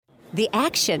The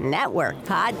Action Network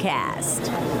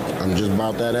Podcast. I'm just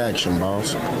about that action,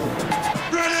 boss. Ready?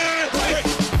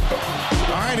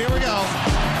 All right, here we go.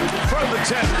 From the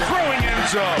 10, throwing end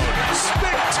zone.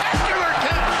 Spectacular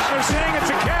catch. They're saying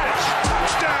it's a catch.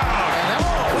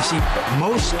 Touchdown. You see,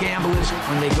 most gamblers,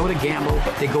 when they go to gamble,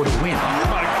 they go to win. Oh,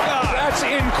 my God. That's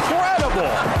incredible.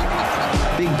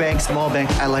 Big bank, small bank,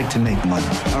 I like to make money.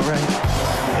 All right?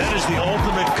 That is the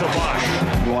ultimate kibosh.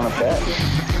 You want to bet?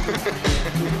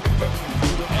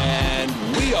 And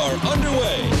we are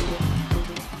underway.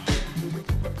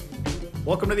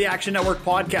 Welcome to the Action Network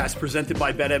Podcast presented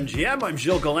by BetMGM. I'm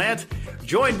Gilles Gallant,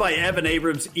 joined by Evan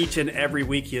Abrams each and every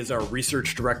week. He is our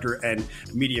research director and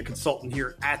media consultant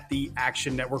here at the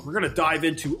Action Network. We're going to dive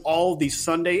into all the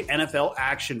Sunday NFL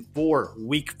action for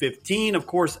Week 15. Of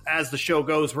course, as the show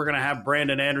goes, we're going to have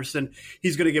Brandon Anderson.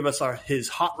 He's going to give us his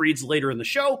hot reads later in the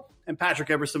show. And Patrick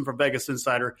Everson from Vegas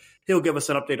Insider, he'll give us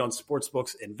an update on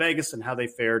sportsbooks in Vegas and how they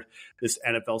fared this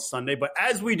NFL Sunday. But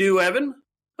as we do, Evan,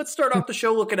 let's start off the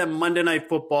show looking at Monday Night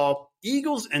Football,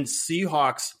 Eagles and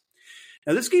Seahawks.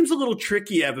 Now, this game's a little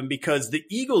tricky, Evan, because the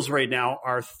Eagles right now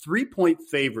are 3-point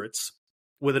favorites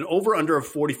with an over-under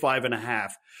of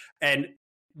 45.5. And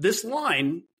this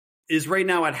line is right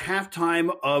now at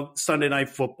halftime of Sunday Night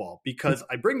Football. Because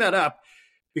I bring that up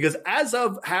because as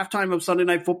of halftime of Sunday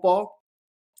Night Football,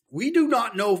 we do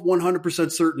not know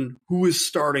 100% certain who is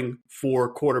starting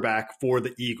for quarterback for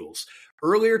the Eagles.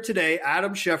 Earlier today,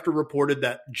 Adam Schefter reported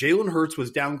that Jalen Hurts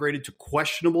was downgraded to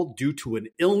questionable due to an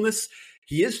illness.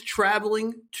 He is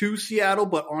traveling to Seattle,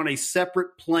 but on a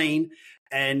separate plane.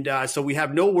 And so we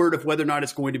have no word of whether or not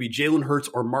it's going to be Jalen Hurts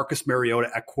or Marcus Mariota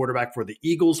at quarterback for the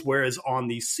Eagles. Whereas on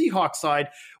the Seahawks side,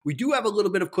 we do have a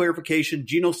little bit of clarification.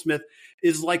 Geno Smith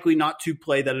is likely not to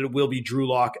play, that it will be Drew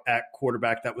Lock at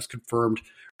quarterback. That was confirmed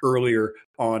earlier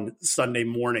on Sunday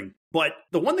morning. But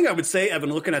the one thing I would say,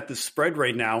 Evan, looking at this spread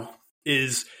right now,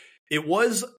 is it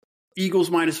was Eagles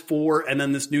 -4, and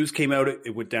then this news came out,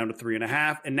 it went down to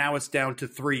 3.5, and now it's down to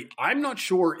 3. I'm not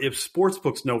sure if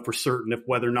sportsbooks know for certain if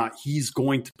whether or not he's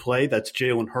going to play. That's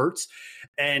Jalen Hurts.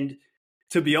 And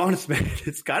to be honest, man,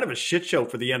 it's kind of a shit show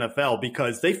for the NFL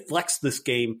because they flexed this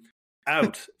game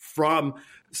out from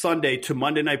Sunday to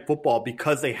Monday Night Football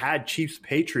because they had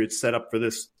Chiefs-Patriots set up for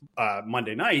this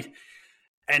Monday night.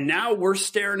 And now we're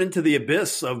staring into the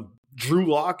abyss of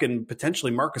Drew Lock and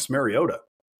potentially Marcus Mariota.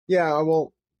 Yeah,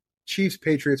 well,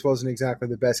 Chiefs-Patriots wasn't exactly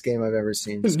the best game I've ever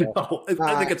seen. So, no,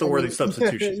 I think it's a worthy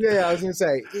substitution. Yeah, I was going to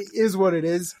say, it is what it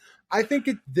is. I think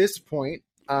at this point,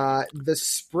 the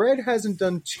spread hasn't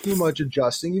done too much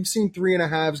adjusting. You've seen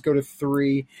 3.5s go to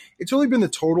 3. It's really been the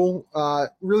total,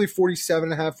 really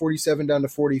 47.5, 47 down to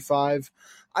 45.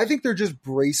 I think they're just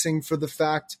bracing for the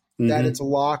fact that it's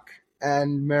Lock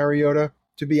and Mariota,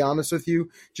 to be honest with you,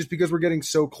 just because we're getting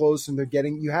so close and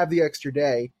you have the extra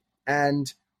day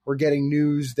and we're getting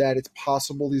news that it's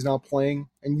possible he's not playing.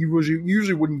 And you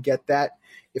usually wouldn't get that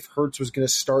if Hurts was going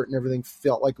to start and everything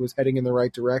felt like it was heading in the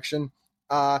right direction.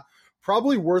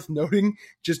 Probably worth noting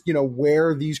just,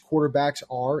 where these quarterbacks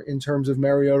are in terms of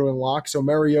Mariota and Lock. So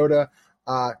Mariota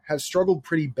has struggled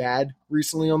pretty bad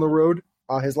recently on the road.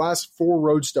 His last 4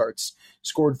 road starts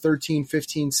scored 13,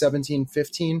 15, 17,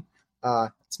 15.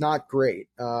 It's not great.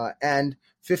 And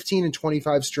 15 and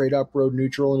 25 straight up road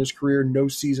neutral in his career, no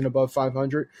season above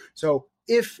 500. So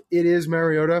if it is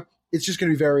Mariota, it's just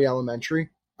going to be very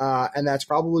elementary. And that's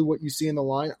probably what you see in the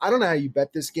line. I don't know how you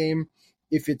bet this game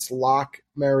if it's Lock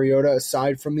Mariota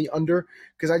aside from the under,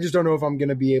 because I just don't know if I'm going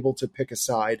to be able to pick a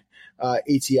side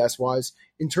ATS wise.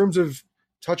 In terms of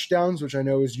touchdowns, which I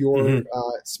know is your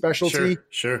specialty.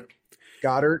 Sure.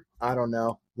 Goddard, I don't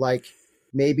know.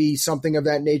 Maybe something of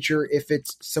that nature if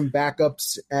it's some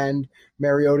backups and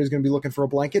Mariota is going to be looking for a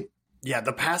blanket. Yeah,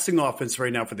 the passing offense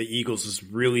right now for the Eagles is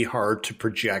really hard to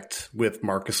project with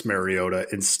Marcus Mariota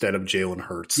instead of Jalen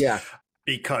Hurts. Yeah.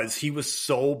 Because he was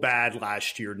so bad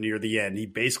last year near the end. He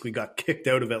basically got kicked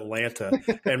out of Atlanta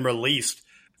and released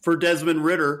for Desmond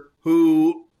Ridder,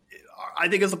 who I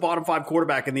think is a bottom 5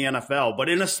 quarterback in the NFL. But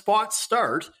in a spot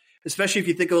start, especially if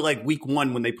you think of week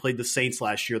 1 when they played the Saints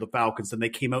last year, the Falcons, and they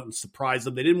came out and surprised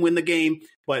them. They didn't win the game,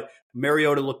 but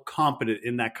Mariota looked competent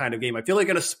in that kind of game. I feel like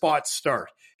at a spot start,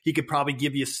 he could probably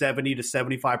give you 70 to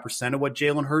 75% of what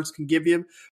Jalen Hurts can give you.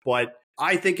 But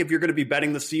I think if you're going to be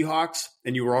betting the Seahawks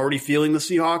and you were already feeling the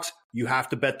Seahawks, you have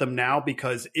to bet them now,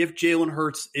 because if Jalen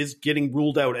Hurts is getting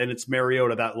ruled out and it's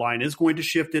Mariota, that line is going to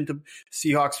shift into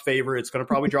Seahawks' favor. It's going to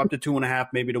probably drop to 2.5,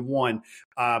 maybe to 1.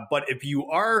 But if you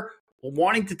are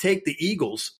wanting to take the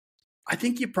Eagles, I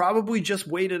think you probably just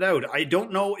wait it out. I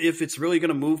don't know if it's really going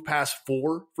to move past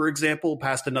 4, for example,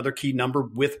 past another key number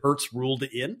with Hurts ruled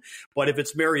in. But if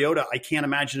it's Mariota, I can't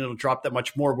imagine it'll drop that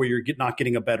much more where you're not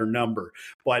getting a better number.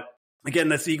 But again,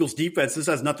 that's the Eagles defense. This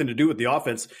has nothing to do with the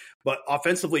offense, but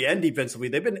offensively and defensively,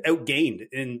 they've been outgained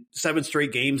in 7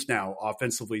 straight games now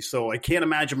offensively. So I can't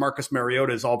imagine Marcus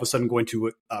Mariota is all of a sudden going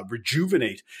to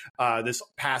rejuvenate this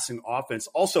passing offense.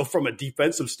 Also, from a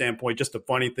defensive standpoint, just a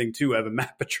funny thing too, Evan,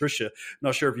 Matt Patricia,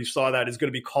 not sure if you saw that, is going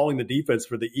to be calling the defense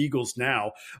for the Eagles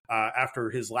now after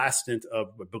his last stint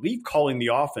of, I believe, calling the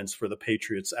offense for the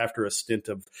Patriots after a stint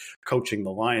of coaching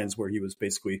the Lions where he was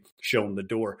basically shown the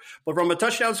door. But from a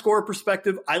touchdown scorer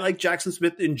perspective, I like Jackson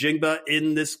Smith-Njigba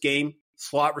in this game.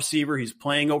 Slot receiver, he's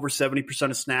playing over 70%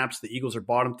 of snaps. The Eagles are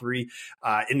bottom 3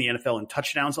 in the NFL in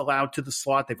touchdowns allowed to the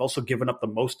slot. They've also given up the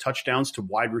most touchdowns to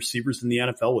wide receivers in the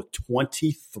NFL with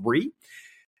 23.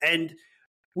 And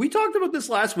we talked about this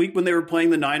last week when they were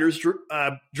playing the Niners.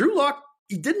 Drew Lock,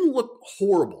 he didn't look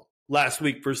horrible last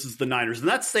week versus the Niners.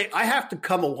 And I have to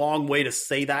come a long way to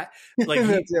say that. Like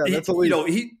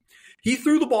he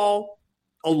threw the ball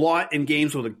a lot in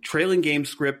games with a trailing game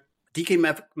script.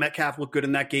 DK Metcalf looked good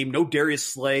in that game. No Darius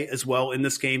Slay as well in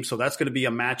this game. So that's going to be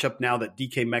a matchup now that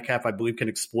DK Metcalf, I believe, can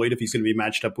exploit if he's going to be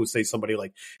matched up with, say, somebody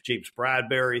like James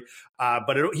Bradbury.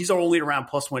 But he's only around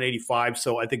plus 185.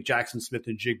 So I think Jackson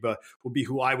Smith-Njigba will be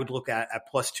who I would look at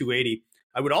plus 280.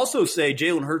 I would also say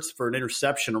Jalen Hurts for an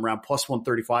interception around plus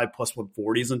 135, plus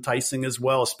 140 is enticing as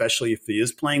well, especially if he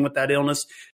is playing with that illness.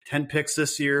 10 picks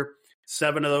this year.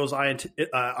 7 of those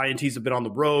INTs have been on the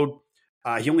road.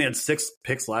 He only had 6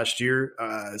 picks last year.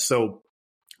 So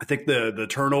I think the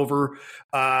turnover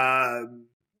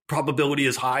probability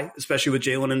is high, especially with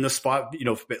Jalen in this spot,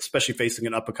 especially facing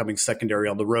an up-and-coming secondary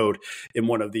on the road in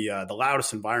one of the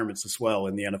loudest environments as well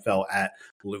in the NFL at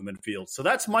Lumen Field. So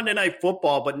that's Monday Night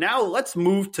Football. But now let's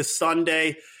move to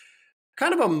Sunday.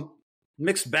 Kind of a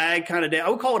mixed bag kind of day. I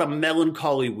would call it a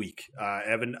melancholy week,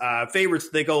 Evan. Favorites,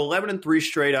 they go 11-3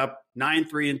 straight up,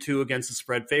 9-3-2 against the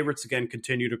spread. Favorites, again,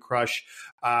 continue to crush.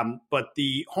 But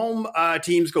the home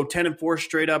teams go 10-4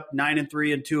 straight up,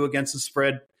 9-3-2 against the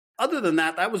spread. Other than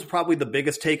that, that was probably the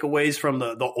biggest takeaways from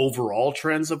the overall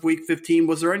trends of Week 15.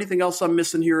 Was there anything else I'm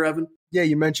missing here, Evan? Yeah,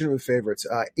 you mentioned it with favorites.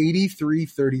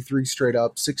 83-33 straight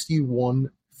up,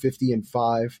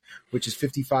 61-50-5, which is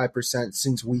 55%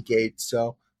 since Week 8.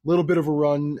 So little bit of a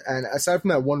run, and aside from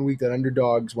that 1 week that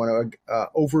underdogs went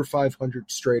over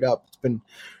 500 straight up, it's been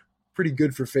pretty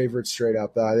good for favorites straight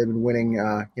up. They've been winning,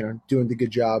 doing the good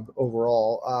job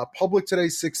overall. Public today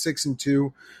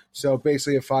 6-6-2, so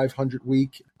basically a 500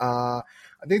 week. I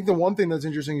think the one thing that's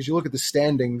interesting is you look at the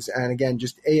standings, and again,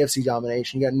 just AFC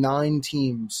domination. You got 9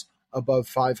 teams above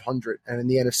 500, and in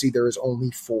the NFC there is only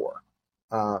 4.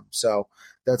 So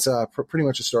that's pretty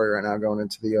much a story right now going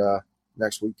into the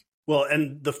next week. Well,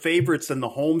 and the favorites and the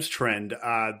homes trend,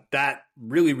 that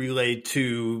really relayed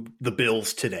to the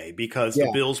Bills today because the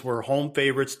Bills were home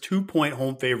favorites, 2-point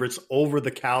home favorites over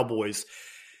the Cowboys.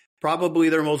 Probably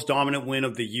their most dominant win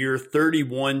of the year,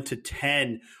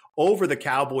 31-10 over the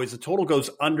Cowboys. The total goes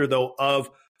under, though, of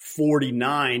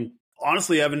 49.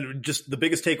 Honestly, Evan, just the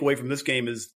biggest takeaway from this game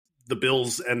is the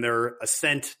Bills and their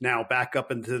ascent now back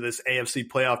up into this AFC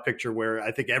playoff picture where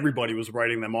I think everybody was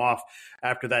writing them off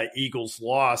after that Eagles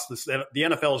loss. The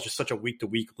NFL is just such a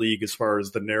week-to-week league as far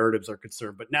as the narratives are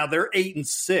concerned. But now they're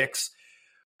 8-6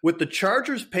 with the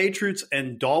Chargers, Patriots,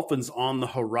 and Dolphins on the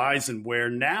horizon, where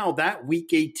now that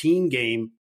Week 18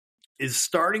 game is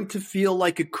starting to feel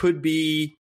like it could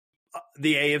be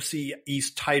the AFC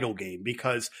East title game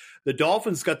because the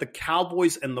Dolphins got the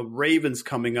Cowboys and the Ravens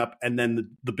coming up and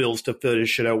then the Bills to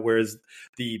finish it out, whereas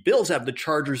the Bills have the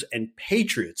Chargers and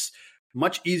Patriots.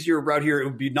 Much easier route here. It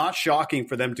would be not shocking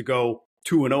for them to go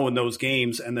 2-0 in those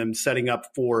games and then setting up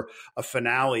for a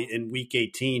finale in Week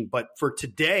 18. But for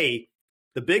today,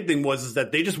 the big thing was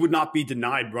that they just would not be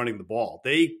denied running the ball.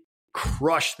 They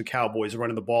crushed the Cowboys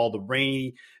running the ball.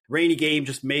 The rainy game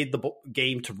just made the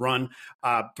game to run.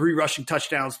 3 rushing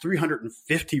touchdowns,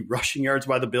 350 rushing yards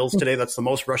by the Bills today. That's the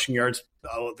most rushing yards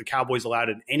the Cowboys allowed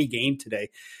in any game today.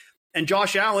 And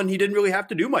Josh Allen, he didn't really have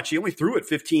to do much. He only threw it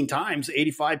 15 times,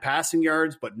 85 passing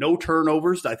yards, but no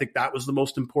turnovers. I think that was the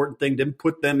most important thing. Didn't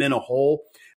put them in a hole.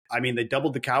 I mean, they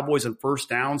doubled the Cowboys in first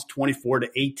downs,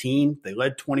 24-18. They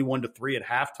led 21-3 at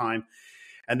halftime.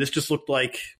 And this just looked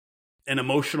like an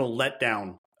emotional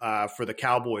letdown for the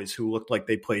Cowboys, who looked like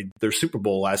they played their Super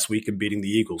Bowl last week and beating the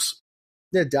Eagles.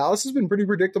 Yeah, Dallas has been pretty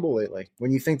predictable lately.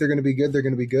 When you think they're going to be good, they're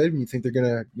going to be good. When you think they're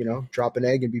going to, drop an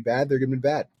egg and be bad, they're going to be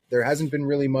bad. There hasn't been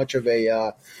really much of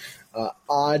a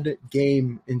odd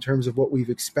game in terms of what we've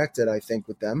expected, I think,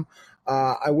 with them.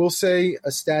 I will say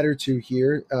a stat or two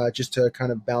here, just to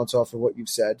kind of bounce off of what you've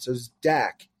said. So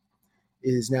Dak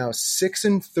is now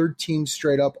 6-13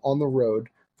 straight up on the road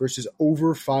versus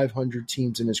over 500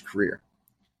 teams in his career.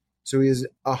 So he is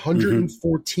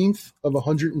 114th of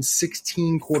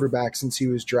 116 quarterbacks since he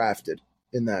was drafted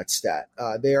in that stat.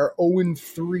 They are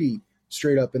 0-3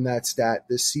 straight up in that stat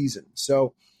this season.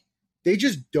 So they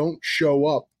just don't show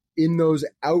up in those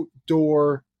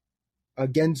outdoor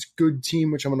against good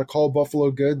team, which I'm going to call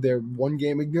Buffalo good. They're one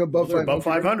game above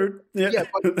 500. Yeah,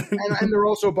 and they're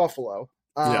also Buffalo.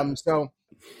 So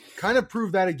kind of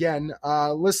prove that again.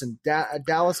 Listen,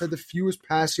 Dallas had the fewest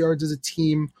pass yards as a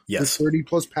team with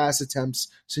 30-plus pass attempts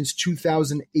since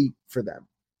 2008 for them.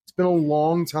 It's been a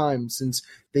long time since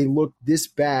they looked this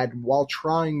bad while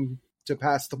trying to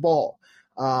pass the ball.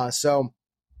 So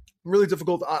really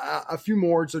difficult. A few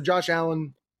more. So Josh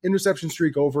Allen, interception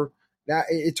streak over. Now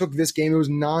it took this game. It was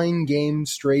 9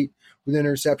 games straight with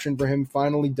interception for him,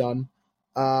 finally done.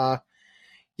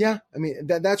 Yeah, I mean,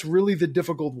 that's really the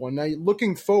difficult one. Now,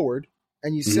 looking forward,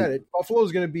 and you said it, Buffalo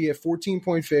is going to be a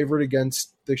 14-point favorite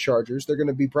against the Chargers. They're going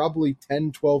to be probably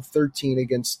 10, 12, 13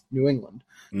 against New England.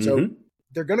 So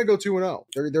they're going to go 2-0.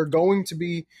 They're going to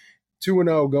be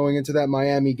 2-0 going into that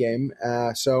Miami game.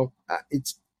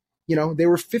 It's, they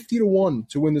were 50-1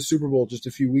 to win the Super Bowl just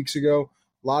a few weeks ago.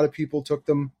 A lot of people took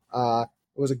them. It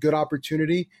was a good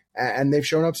opportunity, and they've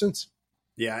shown up since.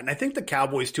 Yeah, and I think the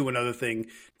Cowboys, too, another thing,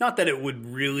 not that it would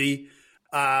really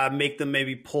make them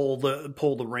maybe pull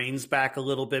the reins back a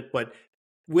little bit, but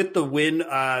with the win,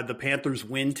 the Panthers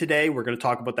win today, we're going to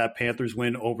talk about that Panthers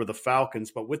win over the Falcons,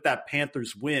 but with that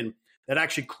Panthers win, that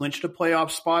actually clinched a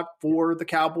playoff spot for the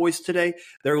Cowboys today.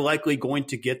 They're likely going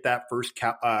to get that first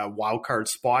wild card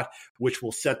spot, which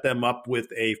will set them up with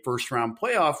a first-round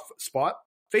playoff spot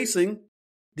facing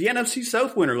the NFC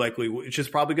South winner, likely, which is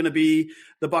probably going to be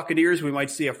the Buccaneers. We might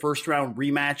see a first-round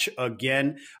rematch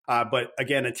again. But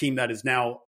again, a team that is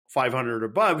now 500 or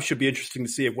above should be interesting to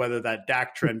see whether that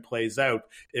Dak trend plays out,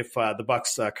 if the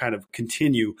Bucs kind of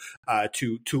continue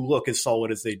to look as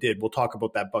solid as they did. We'll talk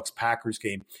about that Bucs-Packers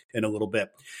game in a little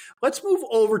bit. Let's move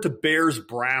over to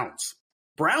Bears-Browns.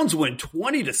 Browns win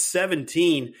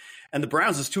 20-17, and the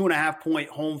Browns as 2.5-point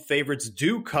home favorites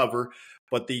do cover,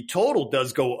 but the total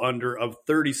does go under of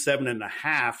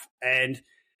 37.5, and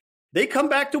they come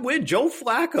back to win. Joe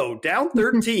Flacco down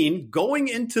 13 going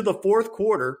into the fourth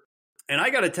quarter. And I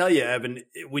got to tell you, Evan,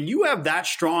 when you have that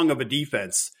strong of a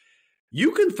defense,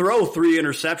 you can throw 3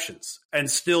 interceptions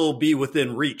and still be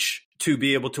within reach to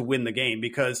be able to win the game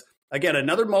because, again,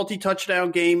 another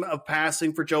multi-touchdown game of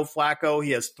passing for Joe Flacco.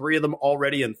 He has 3 of them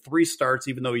already in 3 starts,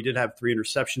 even though he did have 3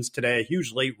 interceptions today, a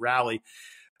huge late rally.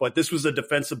 But this was a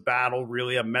defensive battle,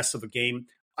 really a mess of a game.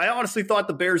 I honestly thought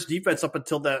the Bears defense up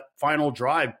until that final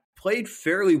drive played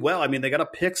fairly well. I mean, they got a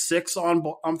pick 6 on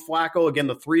Flacco. Again,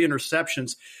 the 3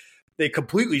 interceptions. They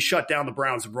completely shut down the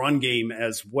Browns' run game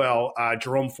as well.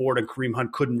 Jerome Ford and Kareem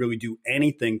Hunt couldn't really do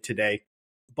anything today.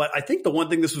 But I think the one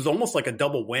thing, this was almost like a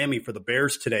double whammy for the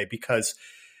Bears today because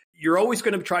you're always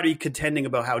going to try to be contending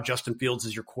about how Justin Fields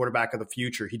is your quarterback of the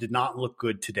future. He did not look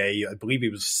good today. I believe he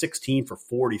was 16 for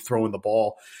 40 throwing the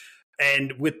ball.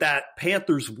 And with that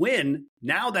Panthers win,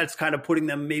 now that's kind of putting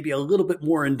them maybe a little bit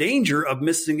more in danger of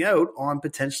missing out on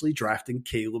potentially drafting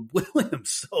Caleb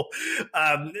Williams. So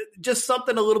just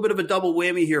something, a little bit of a double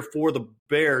whammy here for the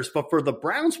Bears. But for the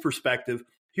Browns' perspective,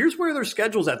 here's where their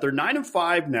schedule's at. They're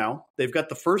 9-5 now. They've got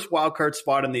the first wild card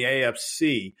spot in the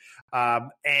AFC.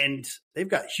 And they've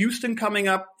got Houston coming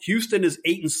up. Houston is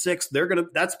 8-6.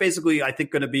 That's basically, I think,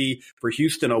 going to be for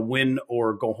Houston a win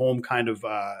or go home kind of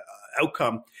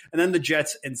outcome. And then the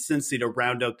Jets and Cincy to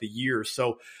round out the year.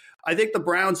 So I think the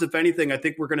Browns, if anything, I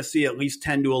think we're going to see at least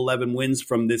 10 to 11 wins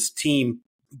from this team.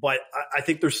 But I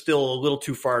think they're still a little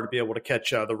too far to be able to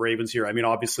catch the Ravens here. I mean,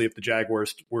 obviously, if the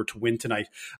Jaguars were to win tonight,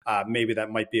 maybe that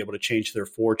might be able to change their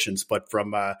fortunes. But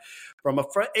from a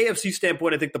AFC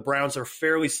standpoint, I think the Browns are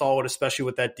fairly solid, especially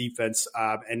with that defense.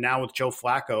 And now with Joe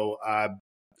Flacco,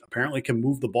 apparently can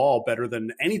move the ball better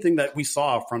than anything that we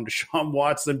saw from Deshaun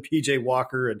Watson, P.J.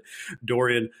 Walker, and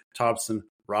Dorian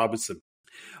Thompson-Robinson.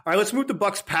 All right, let's move to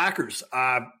Bucs-Packers.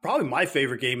 Probably my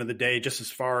favorite game of the day, just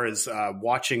as far as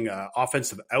watching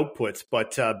offensive outputs.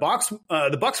 But the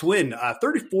Bucs win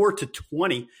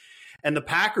 34-20, and the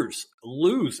Packers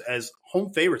lose as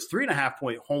home favorites,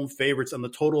 3.5-point home favorites, and the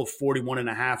total of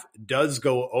 41.5 does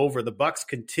go over. The Bucs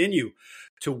continue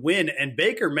to win, and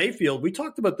Baker Mayfield. We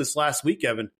talked about this last week,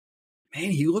 Evan.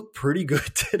 Man, he looked pretty good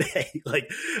today.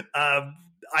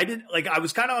 I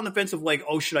was kind of on the fence of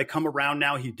should I come around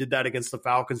now? He did that against the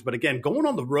Falcons. But again, going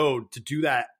on the road to do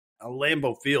that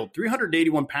Lambeau Field.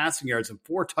 381 passing yards and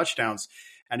 4 touchdowns.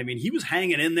 And, I mean, he was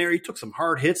hanging in there. He took some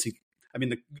hard hits.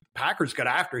 The Packers got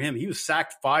after him. He was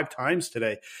sacked 5 times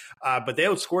today. But they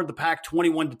outscored the Pack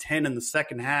 21-10 in the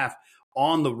second half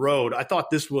on the road. I thought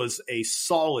this was a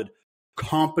solid,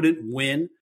 competent win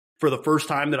for the first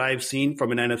time that I've seen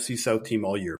from an NFC South team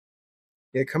all year.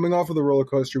 Yeah, coming off of the roller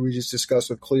coaster we just discussed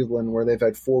with Cleveland, where they've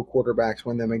had 4 quarterbacks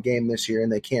win them a game this year,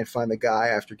 and they can't find the guy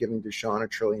after giving Deshaun $1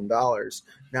 trillion.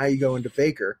 Now you go into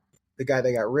Baker, the guy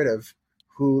they got rid of,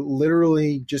 who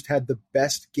literally just had the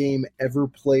best game ever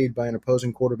played by an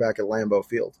opposing quarterback at Lambeau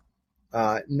Field.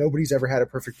 Nobody's ever had a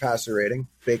perfect passer rating.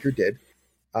 Baker did.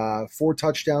 4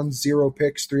 touchdowns, 0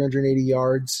 picks, 380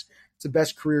 yards. It's the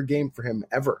best career game for him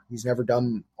ever. He's never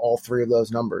done all 3 of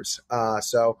those numbers.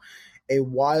 So a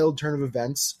wild turn of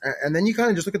events. And then you kind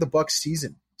of just look at the Bucs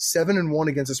season. 7-1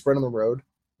 against the spread on the road.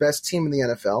 Best team in the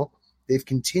NFL. They've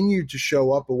continued to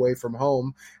show up away from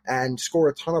home and score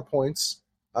a ton of points.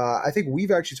 I think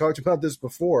we've actually talked about this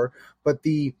before, but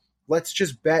the let's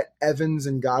just bet Evans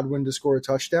and Godwin to score a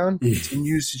touchdown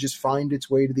continues to just find its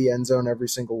way to the end zone every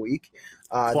single week.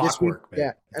 This week,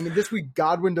 man. This week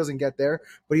Godwin doesn't get there,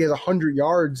 but he has 100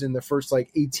 yards in the first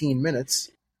 18 minutes.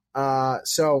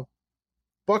 So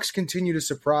Bucs continue to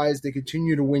surprise. They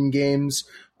continue to win games,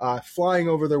 flying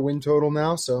over their win total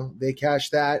now, so they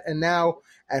cash that. And now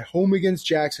at home against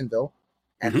Jacksonville,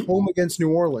 at home against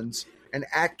New Orleans, and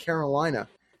at Carolina.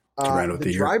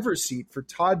 The driver's seat for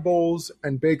Todd Bowles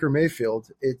and Baker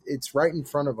Mayfield, it's right in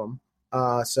front of them.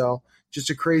 So just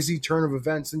a crazy turn of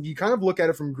events. And you kind of look at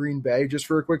it from Green Bay, just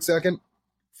for a quick second.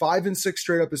 5-6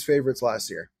 straight up as favorites last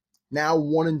year. Now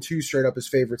 1-2 straight up as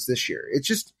favorites this year.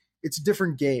 It's a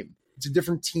different game. It's a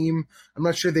different team. I'm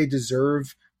not sure they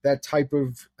deserve that type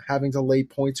of having to lay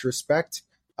points respect.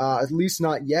 At least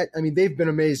not yet. I mean, they've been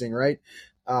amazing, right?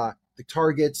 The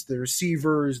targets, the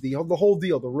receivers, the whole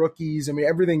deal, the rookies. I mean,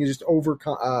 everything is just over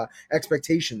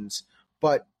expectations.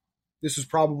 But this was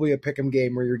probably a pick'em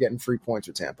game where you're getting 3 points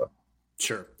with Tampa.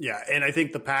 Sure. Yeah. And I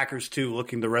think the Packers, too,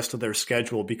 looking the rest of their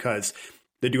schedule, because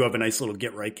they do have a nice little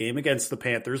get-right game against the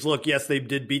Panthers. Look, yes, they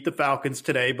did beat the Falcons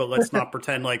today, but let's not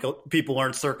pretend like people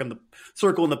aren't circling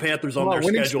the Panthers on their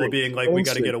schedule, being like, we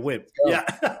got to get a win. Yeah,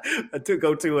 to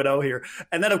go 2-0 here.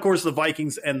 And then, of course, the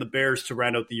Vikings and the Bears to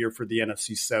round out the year for the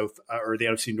NFC South, or the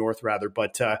NFC North, rather.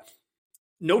 But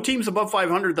no teams above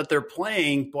 500 that they're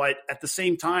playing, but at the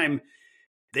same time,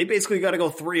 they basically got to go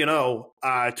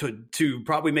 3-0 to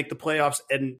probably make the playoffs,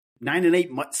 and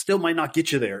 9-8 still might not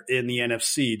get you there in the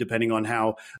NFC, depending on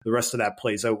how the rest of that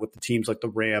plays out with the teams like the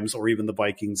Rams or even the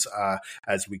Vikings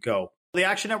as we go. The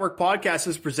Action Network podcast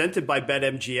is presented by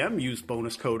BetMGM. Use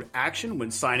bonus code ACTION when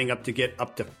signing up to get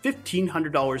up to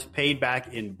 $1,500 paid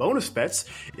back in bonus bets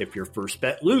if your first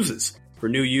bet loses. For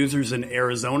new users in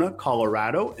Arizona,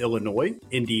 Colorado, Illinois,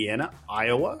 Indiana,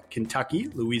 Iowa, Kentucky,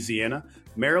 Louisiana,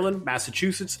 Maryland,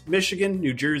 Massachusetts, Michigan,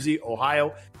 New Jersey,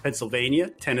 Ohio, Pennsylvania,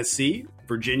 Tennessee,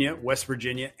 Virginia, West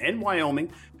Virginia, and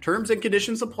Wyoming. Terms and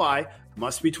conditions apply.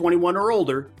 Must be 21 or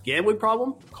older. Gambling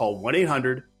problem? Call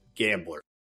 1-800-GAMBLER.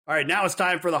 All right, now it's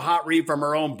time for the hot read from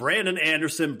our own Brandon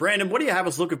Anderson. Brandon, what do you have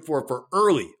us looking for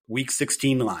early Week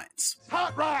 16 lines?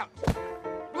 Hot route.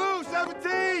 Blue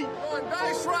 17. On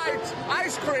nice rights.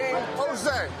 Ice cream.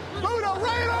 Jose. Blue the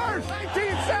Raiders. 19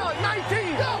 salad.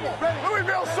 19. Double.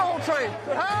 Louisville Soul Train.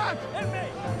 Hot.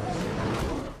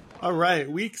 All right,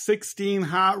 Week 16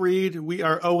 hot read. We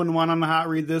are 0-1 on the hot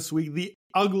read this week. The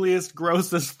ugliest,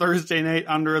 grossest Thursday night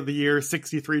under of the year,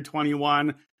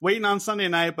 63-21. Waiting on Sunday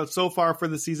night, but so far for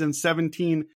the season,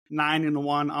 17-9-1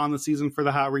 on the season for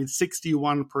the hot read,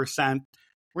 61%.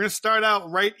 We're going to start out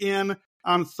right in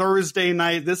on Thursday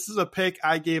night. This is a pick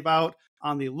I gave out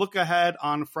on the Look Ahead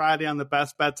on Friday on the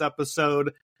Best Bets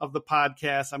episode of the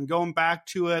podcast. I'm going back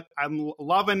to it. I'm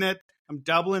loving it. I'm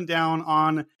doubling down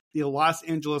on the Los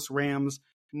Angeles Rams,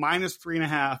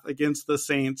 -3.5 against the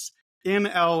Saints in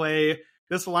LA.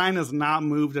 This line has not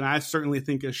moved, and I certainly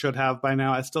think it should have by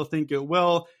now. I still think it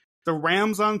will. The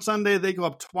Rams on Sunday, they go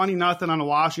up 20-0 on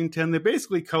Washington. They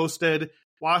basically coasted.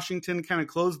 Washington kind of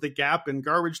closed the gap in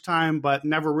garbage time, but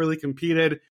never really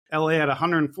competed. LA had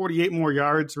 148 more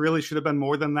yards. Really should have been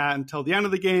more than that until the end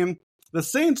of the game. The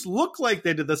Saints look like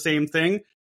they did the same thing.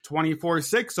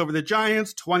 24-6 over the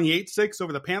Giants, 28-6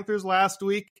 over the Panthers last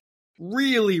week.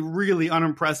 Really, really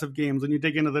unimpressive games when you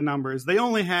dig into the numbers. They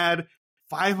only had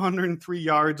 503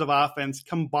 yards of offense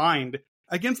combined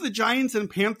against the Giants and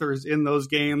Panthers in those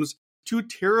games. Two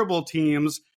terrible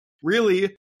teams.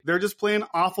 Really, they're just playing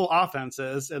awful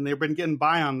offenses, and they've been getting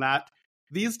by on that.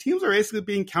 These teams are basically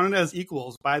being counted as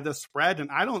equals by the spread, and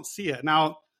I don't see it.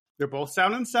 Now, they're both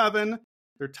 7-7.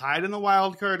 They're tied in the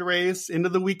wild card race. Into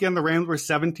the weekend, the Rams were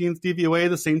 17th DVOA.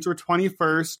 The Saints were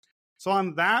 21st. So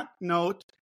on that note,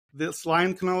 this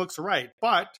line kind of looks right.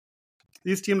 But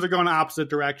these teams are going opposite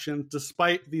directions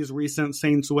despite these recent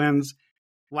Saints wins.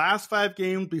 Last 5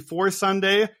 games before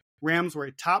Sunday, Rams were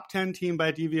a top 10 team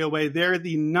by DVOA. They're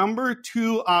the number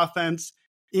 2 offense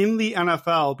in the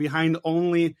NFL, behind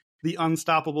only the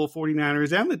unstoppable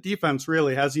 49ers. And the defense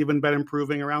really has even been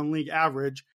improving around league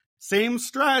average. Same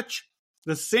stretch,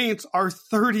 the Saints are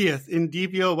 30th in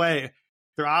DVOA.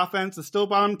 Their offense is still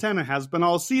bottom 10. It has been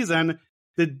all season.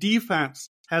 The defense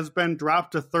has been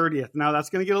dropped to 30th. Now,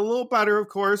 that's going to get a little better, of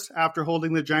course, after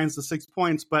holding the Giants to 6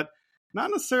 points, but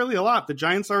not necessarily a lot. The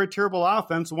Giants are a terrible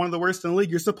offense, one of the worst in the league.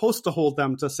 You're supposed to hold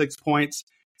them to 6 points.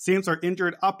 Saints are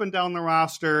injured up and down the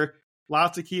roster.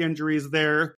 Lots of key injuries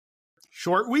there.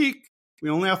 Short week. We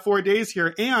only have 4 days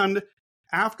here. And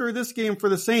after this game for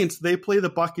the Saints, they play the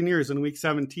Buccaneers in week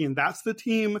 17. That's the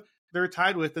team they're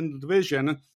tied with in the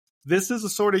division. This is a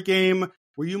sort of game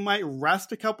where you might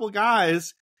rest a couple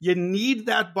guys. You need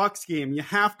that Bucs game. You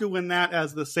have to win that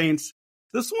as the Saints.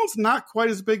 This one's not quite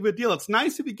as big of a deal. It's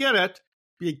nice if you get it,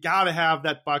 but you got to have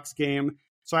that Bucs game.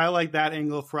 So I like that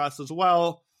angle for us as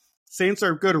well. Saints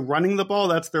are good running the ball.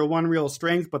 That's their one real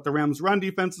strength, but the Rams' run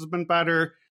defense has been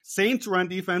better. Saints' run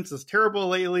defense is terrible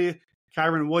lately.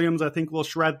 Kyron Williams, I think, will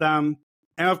shred them.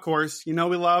 And of course, we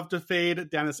love to fade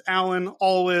Dennis Allen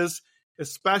always,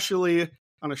 especially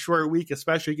on a short week,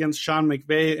 especially against Sean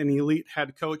McVay, an elite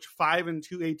head coach,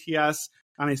 5-2 ATS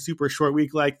on a super short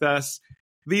week like this.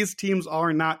 These teams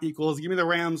are not equals. Give me the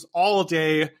Rams all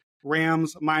day.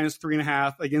 Rams minus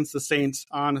 3.5 against the Saints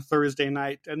on Thursday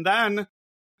night. And then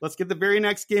let's get the very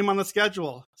next game on the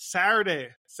schedule. Saturday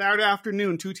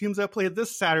afternoon. 2 teams that played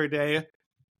this Saturday.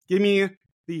 Give me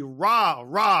the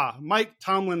raw Mike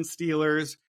Tomlin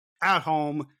Steelers at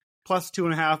home, plus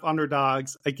 2.5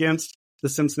 underdogs against the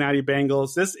Cincinnati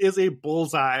Bengals. This is a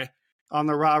bullseye on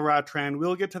the rah trend.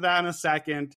 We'll get to that in a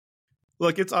second.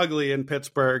 Look, it's ugly in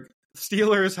Pittsburgh.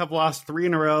 Steelers have lost 3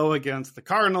 in a row against the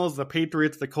Cardinals, the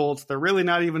Patriots, the Colts. They're really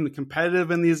not even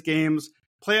competitive in these games.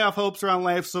 Playoff hopes are on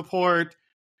life support.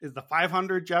 Is the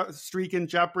 500 streak in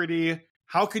jeopardy?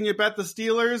 How can you bet the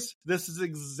Steelers? This is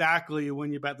exactly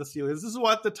when you bet the Steelers. This is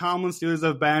what the Tomlin Steelers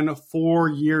have been for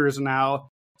years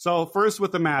now. So first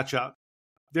with the matchup.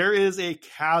 There is a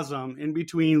chasm in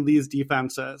between these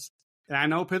defenses. And I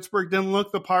know Pittsburgh didn't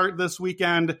look the part this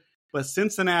weekend, but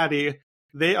Cincinnati,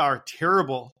 they are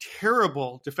terrible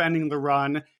defending the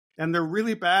run, and they're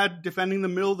really bad defending the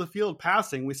middle of the field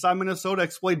passing. We saw Minnesota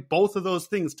exploit both of those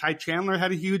things. Ty Chandler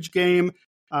had a huge game.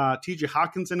 TJ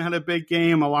Hawkinson had a big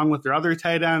game along with their other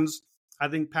tight ends. I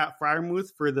think Pat Freiermuth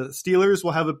for the Steelers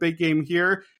will have a big game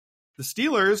here. The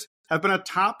Steelers have been a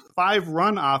top 5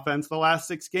 run offense the last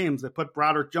 6 games. They put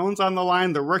Broderick Jones on the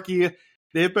line, the rookie.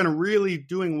 They've been really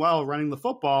doing well running the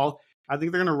football. I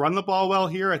think they're going to run the ball well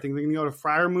here. I think they're going to go to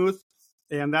Freiermuth.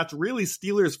 And that's really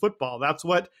Steelers football. That's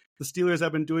what the Steelers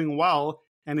have been doing well,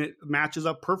 and it matches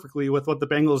up perfectly with what the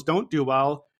Bengals don't do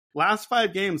well. Last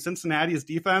 5 games, Cincinnati's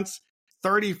defense,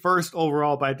 31st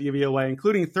overall by DVOA,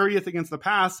 including 30th against the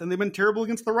pass, and they've been terrible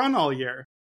against the run all year.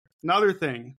 Another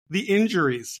thing, the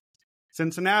injuries.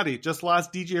 Cincinnati just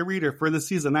lost DJ Reader for the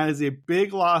season. That is a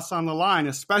big loss on the line,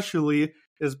 especially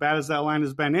as bad as that line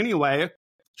has been anyway.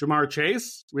 Jamar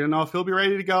Chase, we don't know if he'll be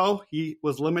ready to go. He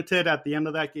was limited at the end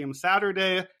of that game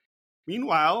Saturday.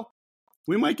 Meanwhile,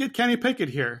 we might get Kenny Pickett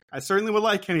here. I certainly would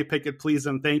like Kenny Pickett, please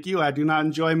and thank you. I do not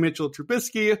enjoy Mitchell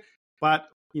Trubisky, but,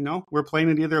 we're playing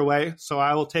it either way, so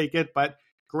I will take it. But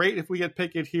great if we get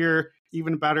Pickett here.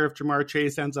 Even better if Jamar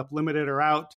Chase ends up limited or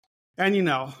out. And,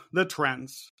 the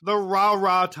trends, the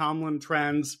rah Tomlin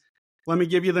trends. Let me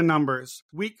give you the numbers.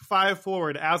 Week 5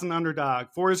 forward as an underdog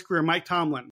for his career, Mike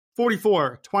Tomlin.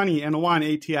 44, 20, and 1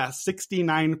 ATS,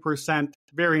 69%.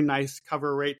 Very nice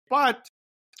cover rate. But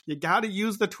you got to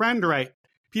use the trend right.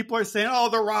 People are saying,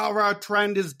 the rah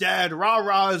trend is dead.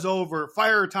 Rah is over.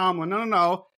 Fire Tomlin.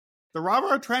 No. The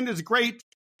rah trend is great.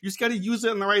 You just got to use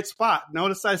it in the right spot.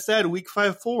 Notice I said week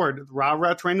 5 forward. The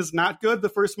rah trend is not good the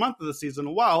first month of the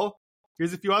season. Well,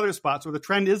 here's a few other spots where the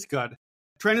trend is good.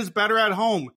 Trend is better at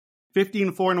home.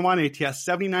 15-4-1 ATS,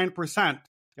 79%.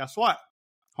 Guess what?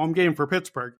 Home game for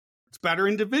Pittsburgh. It's better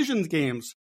in divisions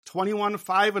games.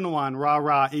 21-5-1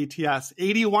 rah ATS,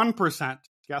 81%.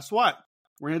 Guess what?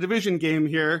 We're in a division game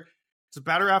here. It's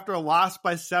better after a loss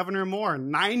by 7 or more.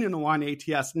 9-1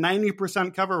 ATS,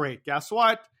 90% cover rate. Guess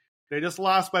what? They just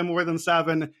lost by more than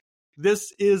 7.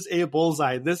 This is a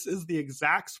bullseye. This is the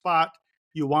exact spot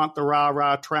you want the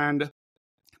rah trend.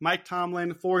 Mike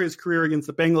Tomlin, for his career against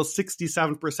the Bengals,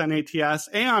 67% ATS.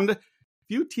 And if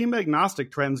few team agnostic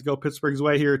trends go Pittsburgh's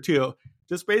way here too.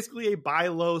 Just basically a buy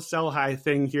low, sell high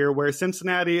thing here, where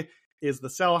Cincinnati is the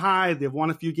sell high. They've won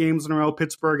a few games in a row.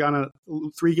 Pittsburgh on a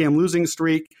 3-game losing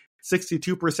streak,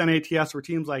 62% ATS for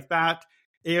teams like that.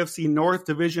 AFC North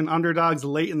division underdogs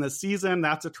late in the season.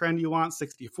 That's a trend you want,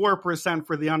 64%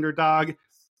 for the underdog.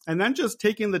 And then just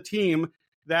taking the team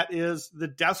that is the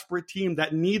desperate team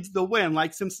that needs the win,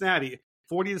 like Cincinnati,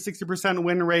 40 to 60%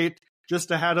 win rate,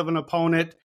 just ahead of an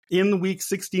opponent. In week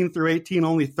 16 through 18,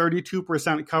 only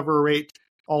 32% cover rate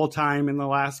all time in the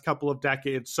last couple of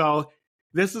decades. So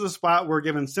this is a spot where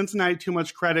giving Cincinnati too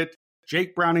much credit,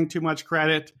 Jake Browning too much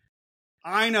credit.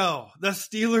 I know, the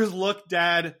Steelers look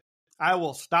dead. I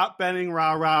will stop betting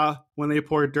rah-rah when they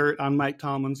pour dirt on Mike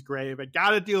Tomlin's grave. I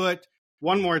got to do it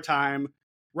one more time.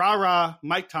 Rah-rah,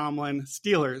 Mike Tomlin,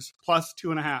 Steelers, plus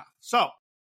 2.5. So,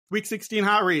 week 16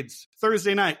 hot reads,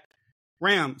 Thursday night,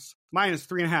 Rams, minus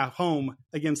 3.5, home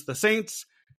against the Saints.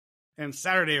 And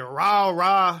Saturday,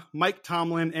 rah-rah, Mike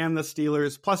Tomlin and the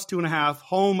Steelers, plus 2.5,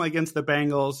 home against the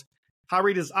Bengals. Hot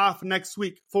read is off next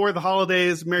week for the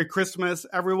holidays. Merry Christmas,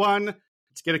 everyone.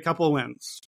 Let's get a couple of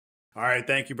wins. All right,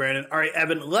 thank you, Brandon. All right,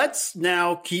 Evan, let's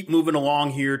now keep moving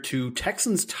along here to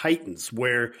Texans-Titans,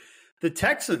 where the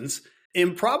Texans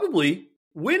in probably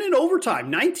win in overtime,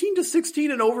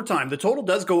 19-16 in overtime. The total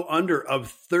does go under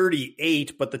of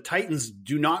 38, but the Titans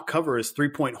do not cover as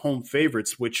 3-point home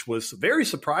favorites, which was very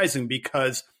surprising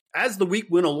because as the week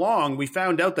went along, we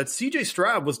found out that C.J.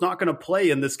 Stroud was not going to play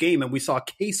in this game, and we saw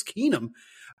Case Keenum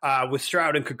with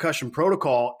Stroud in concussion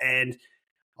protocol, and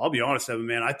I'll be honest, Evan,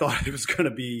 man, I thought it was going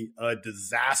to be a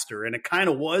disaster, and it kind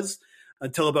of was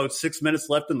until about 6 minutes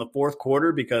left in the fourth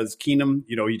quarter because Keenum,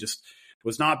 he just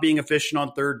was not being efficient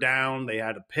on third down. They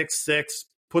had a pick six,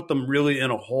 put them really in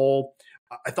a hole.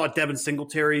 I thought Devin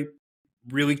Singletary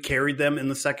really carried them in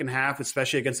the second half,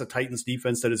 especially against the Titans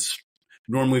defense that is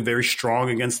normally very strong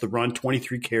against the run,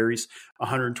 23 carries,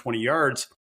 120 yards.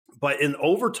 But in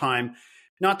overtime,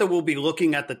 not that we'll be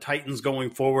looking at the Titans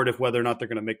going forward if whether or not they're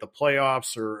going to make the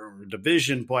playoffs or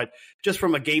division, but just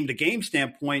from a game-to-game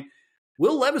standpoint,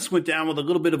 Will Levis went down with a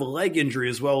little bit of a leg injury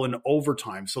as well in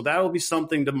overtime. So that will be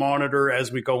something to monitor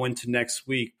as we go into next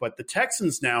week. But the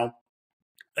Texans now,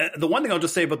 the one thing I'll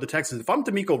just say about the Texans, if I'm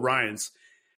D'Amico Ryans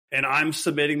and I'm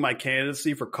submitting my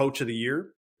candidacy for Coach of the Year,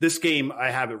 this game,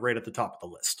 I have it right at the top of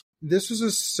the list. This was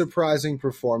a surprising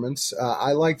performance.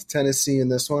 I liked Tennessee in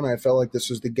this one. I felt like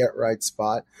this was the get-right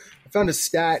spot. I found a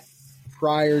stat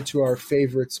prior to our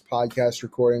favorites podcast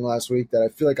recording last week that I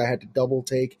feel like I had to double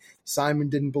take. Simon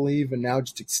didn't believe and now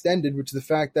just extended, which is the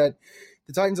fact that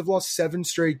the Titans have lost 7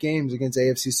 straight games against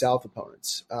AFC South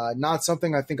opponents. Not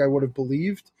something I think I would have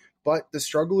believed, but the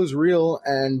struggle is real,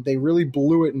 and they really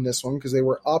blew it in this one because they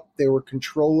were up, they were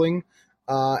controlling,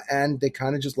 and they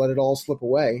kind of just let it all slip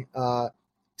away.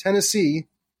 Tennessee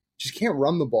just can't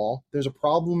run the ball. There's a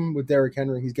problem with Derrick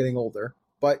Henry. He's getting older.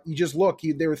 But you just look,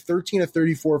 they were 13 of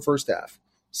 34 first half,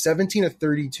 17 of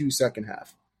 32 second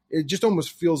half. It just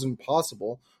almost feels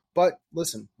impossible. But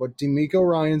listen, what D'Amico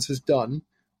Ryans has done,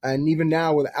 and even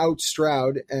now without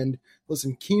Stroud, and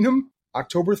listen, Keenum,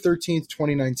 October 13th,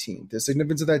 2019. The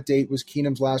significance of that date was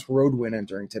Keenum's last road win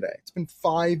entering today. It's been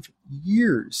 5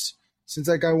 years since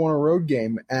that guy won a road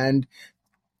game, and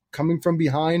coming from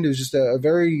behind is just a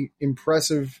very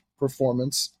impressive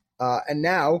performance. And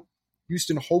now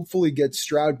Houston hopefully gets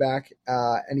Stroud back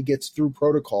and he gets through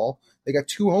protocol. They got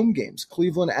 2 home games,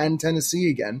 Cleveland and Tennessee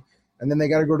again, and then they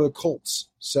got to go to the Colts.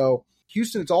 So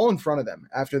Houston, it's all in front of them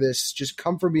after this. Just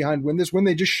come from behind, win this win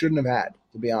they just shouldn't have had,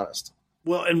 to be honest.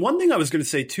 Well, and one thing I was going to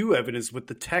say too, Evan, is with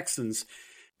the Texans,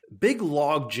 big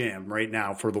log jam right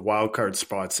now for the wild card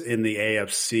spots in the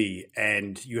AFC.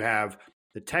 And you have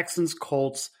the Texans,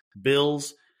 Colts,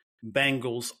 Bills,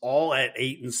 Bengals, all at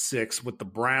 8-6, with the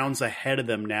Browns ahead of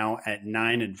them now at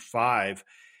 9-5.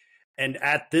 And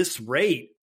at this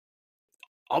rate,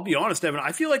 I'll be honest, Evan,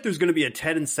 I feel like there's going to be a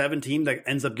 10-7 team that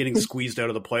ends up getting squeezed out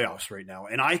of the playoffs right now.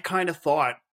 And I kind of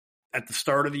thought at the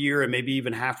start of the year and maybe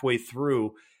even halfway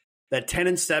through that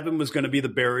 10-7 was going to be the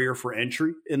barrier for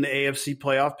entry in the AFC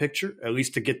playoff picture, at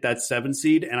least to get that 7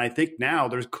 seed. And I think now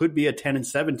there could be a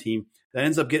 10-7 team that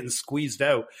ends up getting squeezed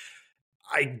out.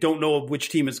 I don't know which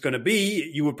team it's going to be.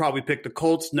 You would probably pick the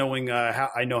Colts, knowing how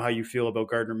I know how you feel about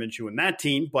Gardner Minshew and that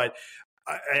team. But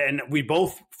and we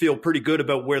both feel pretty good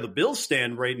about where the Bills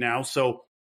stand right now. So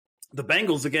the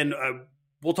Bengals, again,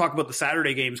 we'll talk about the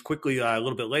Saturday games quickly a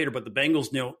little bit later. But the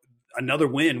Bengals, another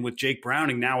win with Jake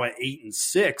Browning now at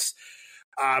 8-6.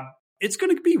 It's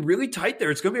going to be really tight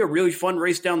there. It's going to be a really fun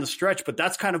race down the stretch. But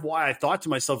that's kind of why I thought to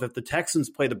myself, if the Texans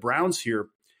play the Browns here,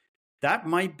 that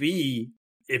might be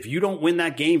if you don't win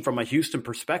that game from a Houston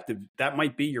perspective, that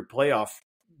might be your playoff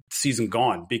season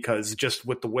gone, because just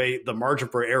with the way the margin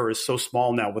for error is so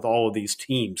small now with all of these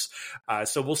teams.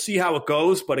 So we'll see how it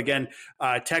goes. But again,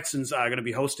 Texans are going to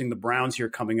be hosting the Browns here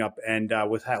coming up. And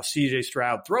with how CJ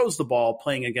Stroud throws the ball,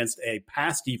 playing against a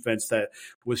pass defense that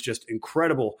was just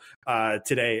incredible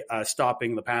today,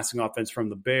 stopping the passing offense from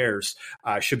the Bears,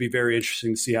 should be very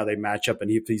interesting to see how they match up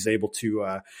and if he's able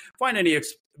to find any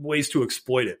ways to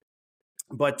exploit it.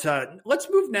 But let's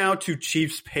move now to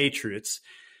Chiefs-Patriots.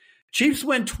 Chiefs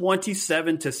win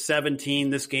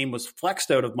 27-17. This game was flexed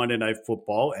out of Monday Night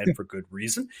Football, and for good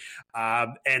reason.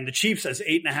 And the Chiefs, as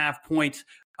 8.5-point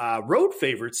road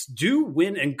favorites, do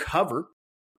win and cover.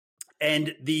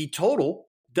 And the total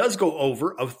does go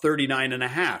over of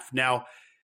 39.5. Now,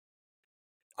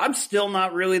 I'm still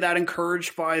not really that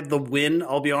encouraged by the win,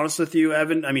 I'll be honest with you,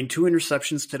 Evan. I mean, 2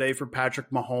 interceptions today for Patrick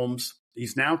Mahomes.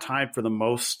 He's now tied for the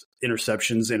most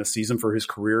interceptions in a season for his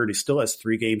career, and he still has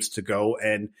 3 games to go.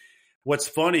 And what's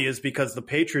funny is because the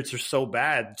Patriots are so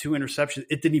bad, 2 interceptions,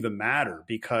 it didn't even matter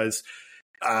because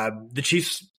the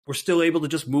Chiefs were still able to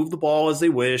just move the ball as they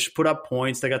wish, put up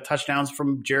points. They got touchdowns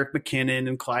from Jerick McKinnon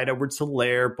and Clyde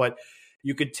Edwards-Helaire, but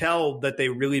you could tell that they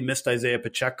really missed Isaiah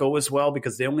Pacheco as well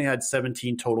because they only had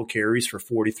 17 total carries for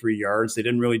 43 yards. They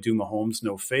didn't really do Mahomes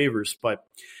no favors. But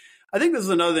I think this is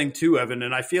another thing too, Evan,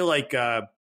 and I feel like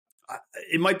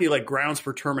it might be like grounds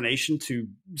for termination to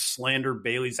slander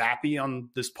Bailey Zappi on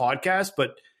this podcast,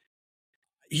 but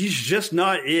he's just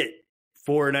not it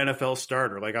for an NFL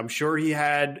starter. Like, I'm sure he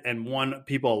had and won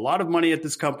people a lot of money at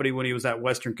this company when he was at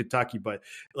Western Kentucky, but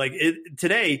like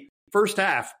today, first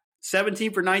half,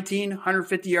 17 for 19,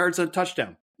 150 yards on a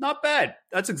touchdown. Not bad.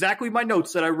 That's exactly my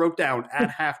notes that I wrote down at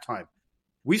halftime.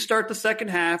 We start the second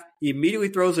half. He immediately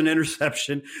throws an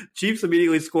interception. Chiefs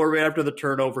immediately score right after the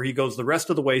turnover. He goes the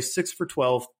rest of the way, 6 for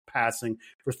 12 passing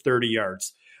for 30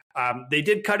 yards. They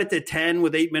did cut it to 10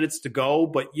 with 8 minutes to go,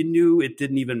 but you knew it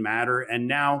didn't even matter. And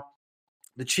now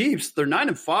the Chiefs, they're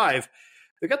 9-5.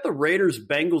 They got the Raiders,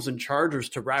 Bengals, and Chargers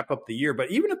to wrap up the year.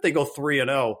 But even if they go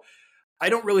 3-0, I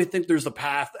don't really think there's a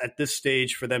path at this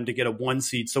stage for them to get a 1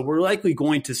 seed. So we're likely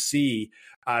going to see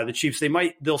the Chiefs.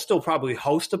 They'll still probably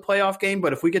host a playoff game,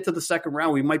 but if we get to the second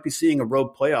round, we might be seeing a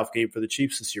road playoff game for the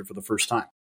Chiefs this year for the first time.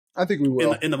 I think we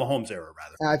will. In the Mahomes era,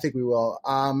 rather. I think we will.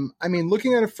 I mean,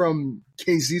 looking at it from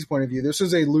KC's point of view, this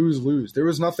was a lose-lose. There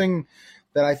was nothing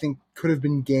that I think could have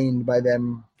been gained by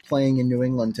them playing in New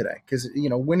England today, because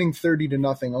winning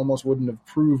 30-0 almost wouldn't have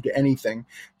proved anything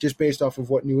just based off of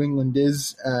what New England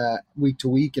is week to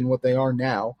week and what they are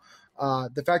now.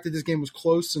 The fact that this game was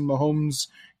close and Mahomes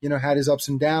had his ups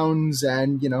and downs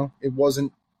and it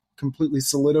wasn't completely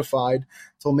solidified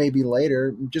until maybe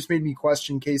later just made me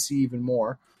question KC even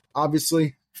more.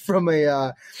 Obviously, from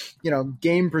a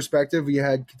game perspective, we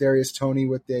had Kadarius Toney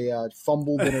with a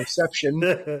fumbled interception,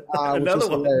 which was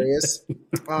hilarious.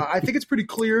 I think it's pretty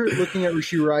clear looking at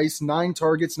Rashee Rice, 9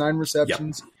 targets, 9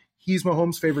 receptions. Yep. He's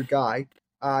Mahomes' favorite guy.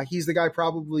 He's the guy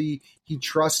he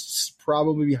trusts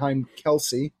probably behind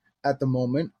Kelsey at the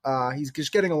moment. He's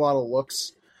just getting a lot of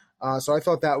looks. So I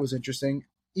thought that was interesting.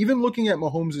 Even looking at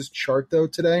Mahomes' chart, though,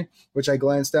 today, which I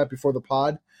glanced at before the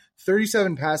pod,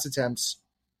 37 pass attempts,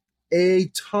 a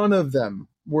ton of them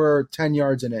were 10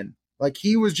 yards and in. Like,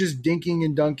 he was just dinking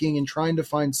and dunking and trying to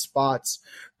find spots.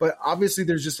 But obviously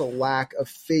there's just a lack of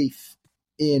faith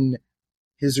in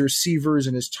his receivers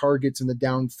and his targets and the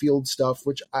downfield stuff,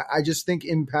 which I just think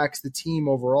impacts the team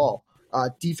overall.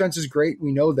 Defense is great.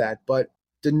 We know that, but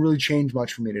didn't really change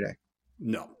much for me today.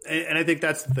 No. And I think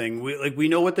that's the thing. We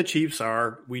know what the Chiefs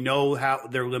are. We know how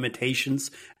their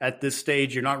limitations at this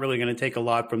stage. You're not really going to take a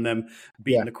lot from them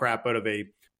beating the crap out of a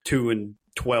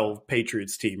 2-12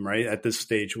 Patriots team, right? At this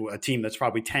stage, a team that's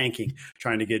probably tanking,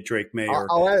 trying to get Drake May or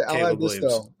I'll add this,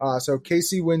 though. So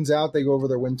KC wins out. They go over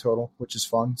their win total, which is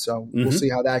fun. So we'll see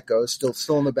how that goes.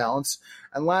 Still in the balance.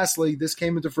 And lastly, this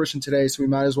came into fruition today, so we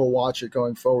might as well watch it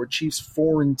going forward. Chiefs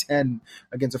 4-10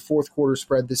 against a fourth quarter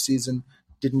spread this season.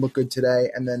 Didn't look good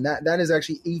today. And then that is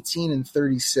actually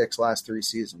 18-36 last 3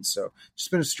 seasons. So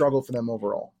just been a struggle for them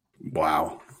overall.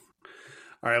 Wow.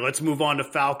 All right, let's move on to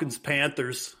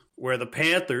Falcons-Panthers, where the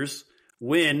Panthers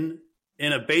win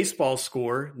in a baseball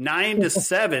score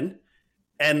 9-7,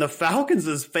 and the Falcons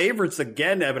as favorites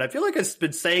again, Evan. I feel like I've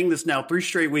been saying this now 3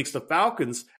 straight weeks. The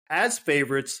Falcons as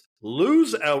favorites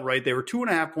lose outright. They were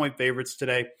 2.5-point favorites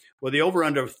today with the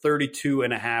over-under of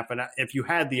 32.5. And if you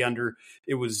had the under,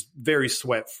 it was very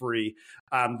sweat-free.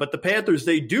 But the Panthers,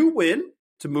 they do win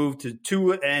to move to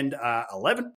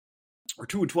 2-11, or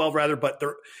 2-12 rather, but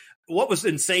what was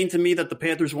insane to me that the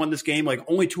Panthers won this game, like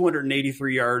only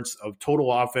 283 yards of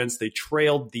total offense. They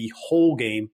trailed the whole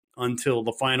game until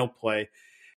the final play.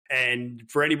 And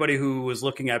for anybody who was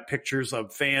looking at pictures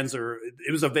of fans,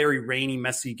 it was a very rainy,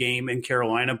 messy game in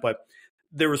Carolina, but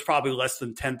there was probably less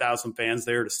than 10,000 fans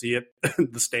there to see it.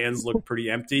 The stands looked pretty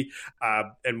empty.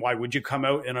 And why would you come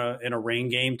out in a rain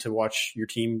game to watch your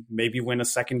team maybe win a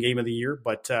second game of the year?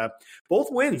 But both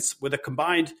wins with a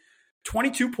combined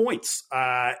 22 points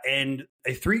and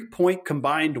a 3-point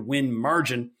combined win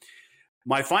margin.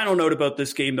 My final note about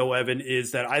this game, though, Evan,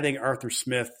 is that I think Arthur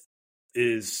Smith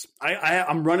is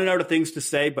I'm running out of things to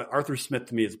say, but Arthur Smith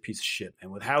to me is a piece of shit.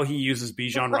 And with how he uses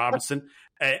Bijan Robinson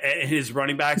and his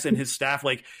running backs and his staff,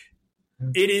 like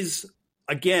it is,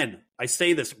 again, I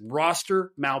say this,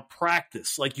 roster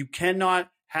malpractice. Like you cannot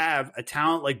have a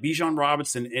talent like Bijan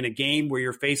Robinson in a game where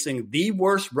you're facing the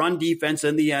worst run defense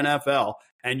in the NFL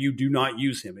and you do not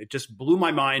use him. It just blew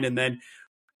my mind. And then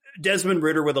Desmond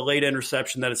Ridder with a late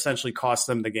interception that essentially cost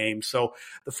them the game. So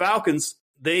the Falcons,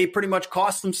 they pretty much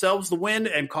cost themselves the win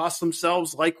and cost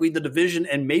themselves likely the division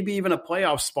and maybe even a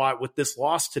playoff spot with this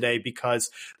loss today because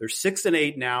they're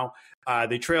 6-8 now.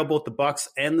 They trail both the Bucs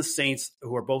and the Saints,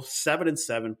 who are both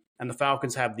 7-7, and the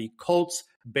Falcons have the Colts,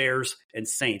 Bears, and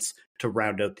Saints to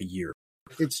round out the year.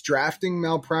 It's drafting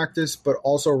malpractice, but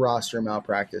also roster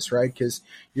malpractice, right? Because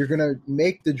you're going to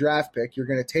make the draft pick, you're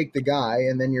going to take the guy,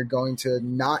 and then you're going to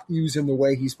not use him the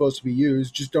way he's supposed to be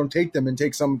used. Just don't take them and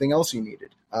take something else you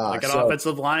needed. Like an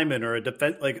offensive lineman or a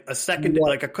defense, like a second,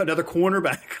 like another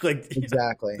cornerback. Like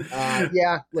exactly.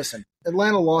 Yeah, listen,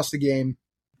 Atlanta lost a game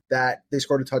that they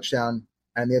scored a touchdown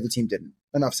and the other team didn't.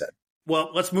 Enough said.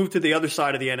 Well, let's move to the other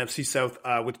side of the NFC South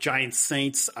with Giants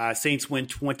Saints. Saints win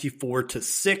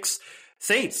 24-6.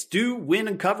 Saints do win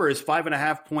and cover as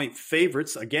 5.5-point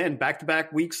favorites. Again,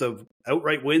 back-to-back weeks of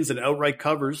outright wins and outright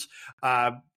covers.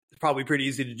 It's probably pretty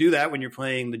easy to do that when you're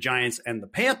playing the Giants and the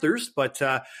Panthers, but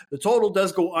the total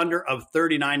does go under of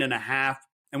 39.5.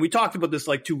 And we talked about this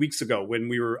like 2 weeks ago when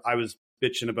I was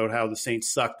bitching about how the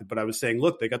Saints sucked, but I was saying,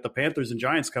 look, they got the Panthers and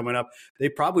Giants coming up. They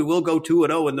probably will go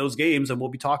 2-0 in those games, and we'll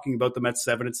be talking about them at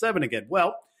 7-7 again.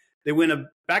 Well, they win a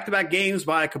back-to-back games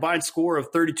by a combined score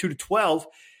of 32-12.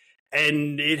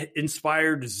 And it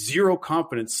inspired zero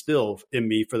confidence still in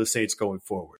me for the Saints going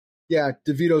forward. Yeah,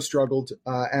 DeVito struggled,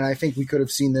 and I think we could have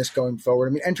seen this going forward. I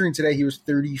mean, entering today, he was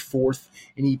 34th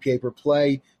in EPA per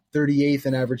play, 38th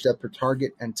in average depth per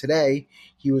target, and today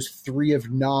he was 3 of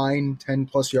 9,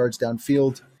 10-plus yards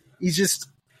downfield.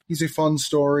 He's a fun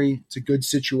story. It's a good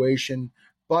situation,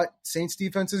 but Saints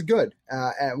defense is good,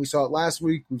 and we saw it last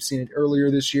week. We've seen it earlier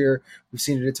this year. We've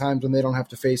seen it at times when they don't have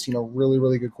to face, really,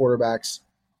 really good quarterbacks.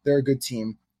 They're a good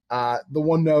team. The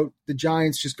one note, the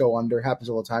Giants just go under. Happens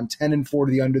all the time. 10-4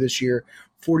 to the under this year.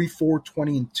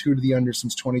 44-20-2 to the under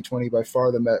since 2020. By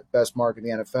far the best mark in the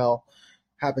NFL.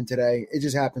 Happened today. It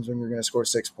just happens when you're going to score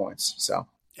 6 points. So.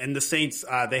 And the Saints,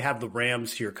 they have the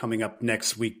Rams here coming up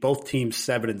next week. Both teams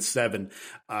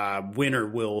 7-7. Winner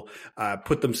will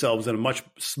put themselves in a much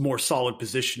more solid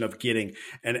position of getting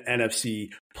an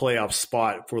NFC playoff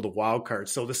spot for the wild card.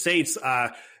 So the Saints,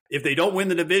 if they don't win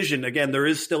the division, again, there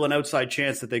is still an outside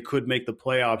chance that they could make the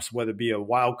playoffs, whether it be a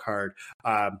wild card.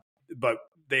 But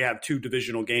they have 2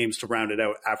 divisional games to round it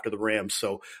out after the Rams.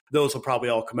 So those will probably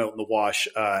all come out in the wash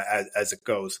as it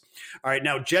goes. All right,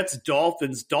 now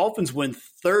Jets-Dolphins. Dolphins win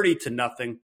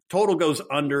 30-0. Total goes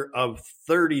under of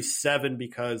 37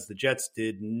 because the Jets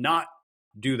did not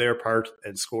do their part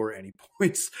and score any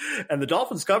points. And the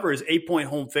Dolphins cover is 8-point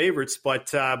home favorites,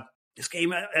 but this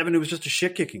game, Evan, it was just a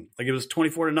shit kicking. Like it was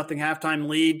 24-0 halftime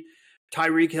lead.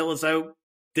 Tyreek Hill is out.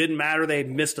 Didn't matter. They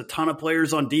missed a ton of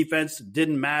players on defense.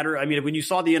 Didn't matter. I mean, when you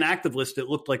saw the inactive list, it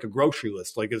looked like a grocery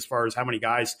list, like as far as how many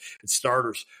guys and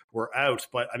starters were out.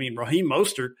 But I mean, Raheem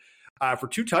Mostert for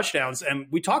 2 touchdowns. And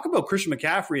we talk about Christian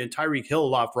McCaffrey and Tyreek Hill a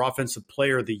lot for Offensive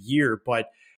Player of the Year, but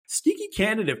sneaky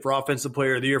candidate for Offensive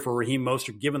Player of the Year for Raheem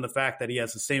Mostert, given the fact that he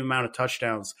has the same amount of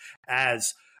touchdowns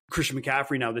as Christian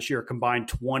McCaffrey now this year, combined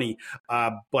 20.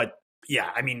 But yeah,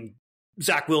 I mean,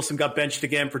 Zach Wilson got benched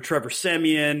again for Trevor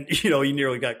Siemian. He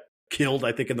nearly got killed,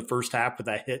 I think, in the first half with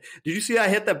that hit. Did you see that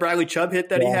hit, that Bradley Chubb hit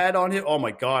that he had on him? Oh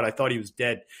my God, I thought he was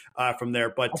dead from there.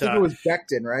 But I think it was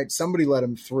Becton, right? Somebody let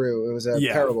him through. It was a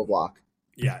terrible block.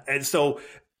 Yeah, and so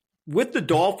with the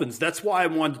Dolphins, that's why I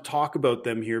wanted to talk about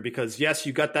them here, because yes,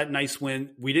 you got that nice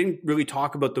win. We didn't really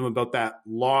talk about them about that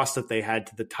loss that they had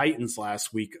to the Titans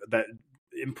last week, that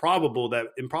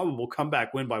improbable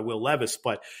comeback win by Will Levis,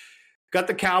 but got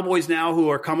the Cowboys now who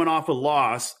are coming off a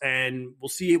loss, and we'll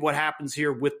see what happens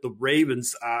here with the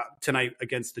Ravens tonight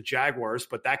against the Jaguars,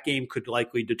 but that game could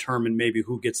likely determine maybe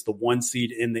who gets the 1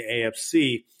 seed in the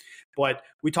AFC. But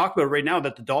we talked about right now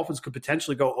that the Dolphins could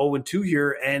potentially go 0-2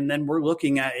 here, and then we're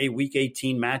looking at a Week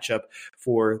 18 matchup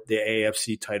for the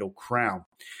AFC title crown.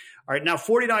 All right, now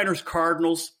 49ers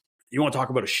Cardinals. You want to talk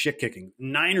about a shit kicking.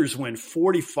 Niners win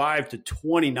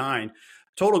 45-29.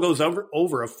 Total goes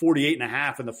over a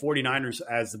 48.5, and the 49ers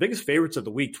as the biggest favorites of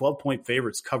the week, 12-point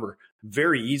favorites, cover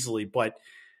very easily. But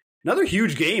another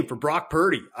huge game for Brock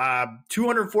Purdy.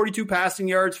 242 passing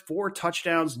yards, 4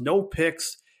 touchdowns, no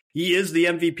picks. He is the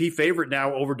MVP favorite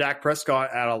now over Dak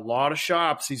Prescott at a lot of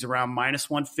shops. He's around minus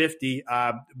 150.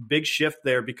 Big shift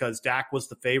there because Dak was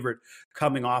the favorite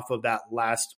coming off of that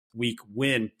last week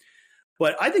win.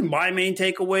 But I think my main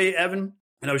takeaway, Evan,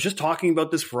 and I was just talking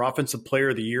about this for Offensive Player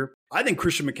of the Year, I think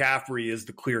Christian McCaffrey is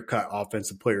the clear-cut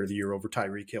Offensive Player of the Year over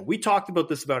Tyreek Hill. We talked about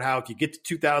this, about how if you get to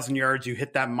 2,000 yards, you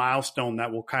hit that milestone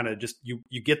that will kind of just,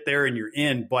 you get there and you're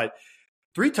in. But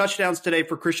 3 touchdowns today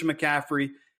for Christian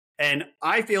McCaffrey. And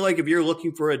I feel like if you're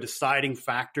looking for a deciding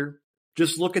factor,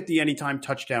 just look at the anytime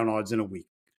touchdown odds in a week.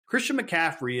 Christian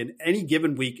McCaffrey in any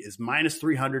given week is minus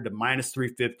 300 to minus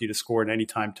 350 to score an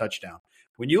anytime touchdown.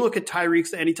 When you look at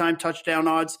Tyreek's anytime touchdown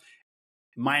odds,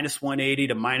 minus 180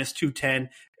 to minus 210,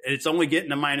 and it's only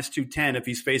getting a minus 210 if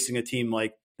he's facing a team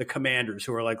like the Commanders,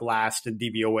 who are like last in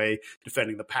DVOA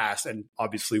defending the pass. And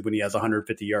obviously when he has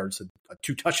 150 yards and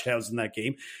 2 touchdowns in that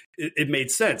game, it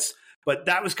made sense. But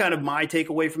that was kind of my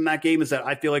takeaway from that game, is that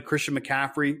I feel like Christian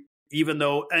McCaffrey, even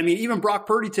Brock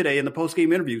Purdy today in the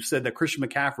post-game interview said that Christian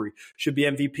McCaffrey should be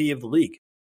MVP of the league.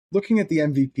 Looking at the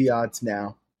MVP odds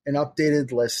now, an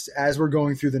updated list as we're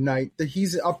going through the night, that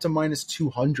he's up to minus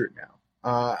 200 now.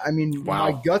 Wow.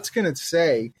 My gut's going to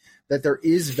say that there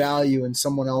is value in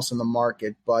someone else in the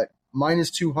market, but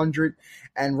minus 200,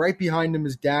 and right behind him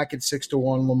is Dak at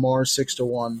 6-1, Lamar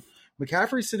 6-1.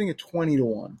 McCaffrey's sitting at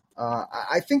 20-1.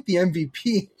 I think the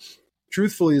MVP,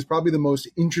 truthfully, is probably the most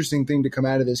interesting thing to come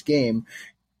out of this game,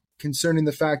 concerning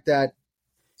the fact that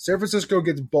San Francisco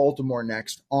gets Baltimore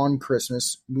next on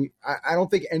Christmas. I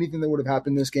don't think anything that would have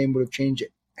happened in this game would have changed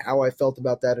how I felt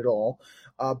about that at all.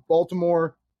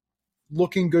 Baltimore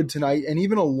looking good tonight, and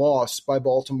even a loss by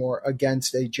Baltimore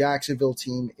against a Jacksonville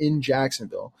team in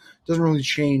Jacksonville doesn't really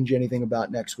change anything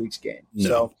about next week's game.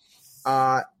 No.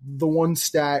 So the one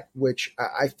stat which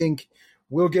I think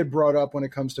will get brought up when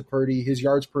it comes to Purdy, his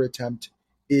yards per attempt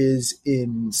is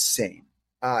insane.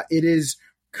 It is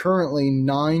currently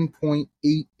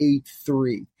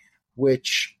 9.883,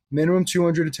 which minimum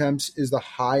 200 attempts is the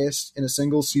highest in a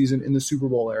single season in the Super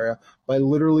Bowl era by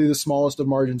literally the smallest of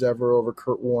margins ever over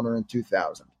Kurt Warner in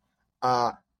 2000.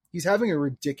 He's having a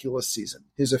ridiculous season.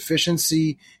 His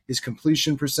efficiency, his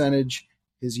completion percentage,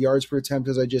 his yards per attempt,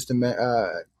 as I just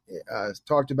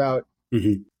talked about,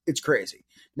 it's crazy.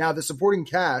 Now, the supporting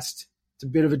cast, it's a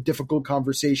bit of a difficult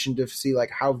conversation to see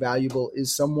like how valuable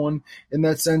is someone in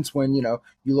that sense when, you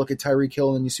look at Tyreek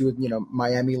Hill and you see what,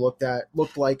 Miami looked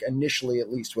like initially,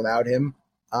 at least without him.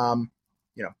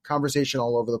 Conversation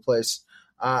all over the place.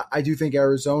 I do think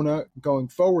Arizona going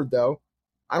forward, though,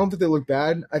 I don't think they look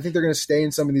bad. I think they're going to stay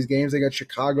in some of these games. They got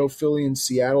Chicago, Philly, and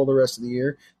Seattle the rest of the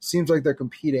year. Seems like they're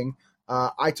competing.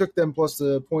 I took them plus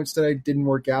the points today. Didn't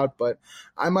work out, but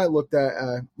I might look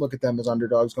at them as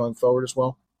underdogs going forward as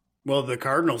well. Well, the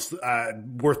Cardinals,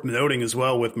 worth noting as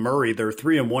well with Murray, they're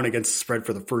 3-1 against the spread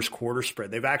for the first quarter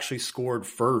spread. They've actually scored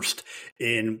first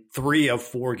in 3 of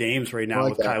 4 games right now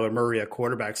with Kyler Murray at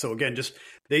quarterback. So again,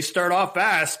 they start off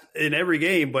fast in every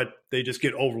game, but they just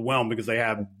get overwhelmed because they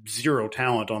have zero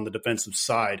talent on the defensive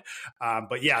side.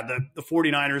 But yeah, the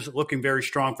 49ers looking very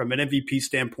strong from an MVP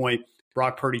standpoint.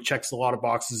 Brock Purdy checks a lot of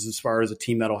boxes as far as a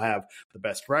team that'll have the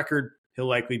best record. He'll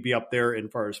likely be up there as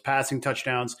far as passing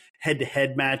touchdowns,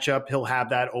 head-to-head matchup. He'll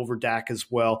have that over Dak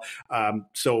as well.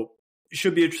 So it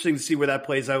should be interesting to see where that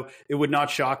plays out. It would not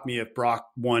shock me if Brock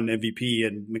won MVP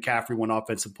and McCaffrey won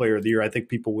Offensive Player of the Year. I think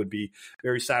people would be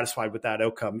very satisfied with that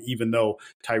outcome, even though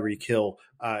Tyreek Hill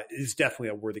is definitely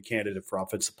a worthy candidate for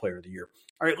Offensive Player of the Year.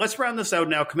 All right, let's round this out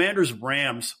now.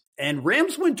 Commanders-Rams. And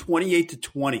Rams win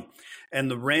 28-20.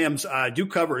 And the Rams do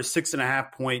cover a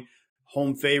 6.5-point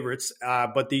home favorites,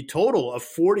 but the total of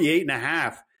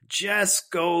 48.5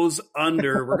 just goes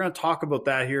under. We're going to talk about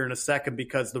that here in a second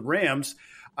because the Rams,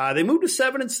 they moved to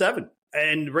 7-7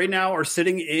 and right now are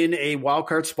sitting in a wild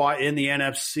card spot in the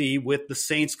NFC with the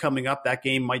Saints coming up. That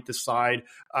game might decide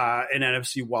an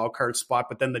NFC wild card spot,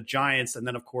 but then the Giants and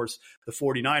then, of course, the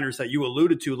 49ers that you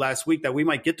alluded to last week that we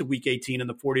might get to week 18 and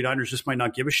the 49ers just might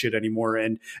not give a shit anymore.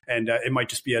 And it might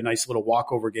just be a nice little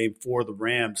walkover game for the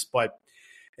Rams. But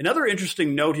another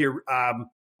interesting note here,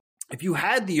 if you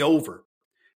had the over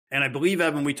And I believe,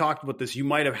 Evan, we talked about this. You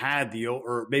might have had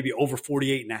or maybe over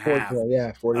 48.5.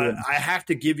 Yeah, 48. I have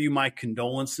to give you my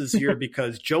condolences here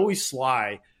because Joey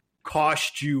Sly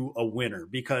cost you a winner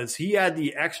because he had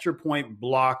the extra point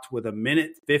blocked with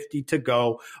 1:50 to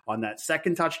go on that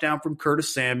second touchdown from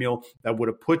Curtis Samuel that would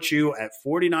have put you at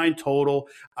 49 total.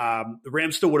 The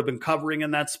Rams still would have been covering in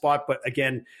that spot, but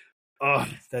again,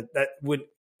 that would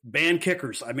ban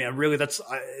kickers. I mean, really,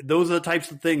 those are the types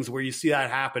of things where you see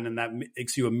that happen, and that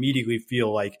makes you immediately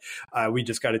feel like we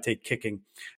just got to take kicking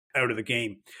out of the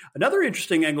game. Another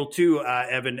interesting angle too,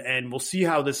 Evan, and we'll see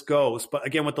how this goes. But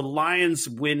again, with the Lions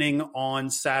winning on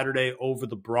Saturday over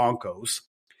the Broncos,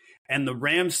 and the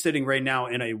Rams sitting right now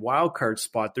in a wild card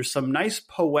spot, there's some nice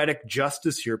poetic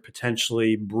justice here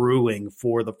potentially brewing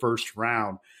for the first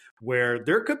round, where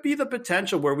there could be the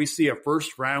potential where we see a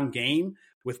first round game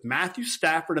with Matthew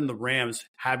Stafford and the Rams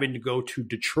having to go to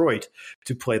Detroit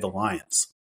to play the Lions.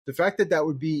 The fact that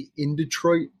would be in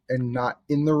Detroit and not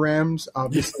in the Rams,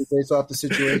 obviously based off the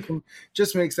situation,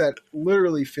 just makes that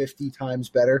literally 50 times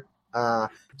better.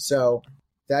 So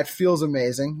that feels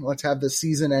amazing. Let's have the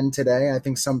season end today. I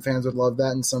think some fans would love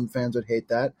that and some fans would hate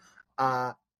that.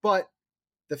 But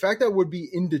the fact that it would be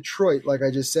in Detroit, like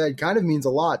I just said, kind of means a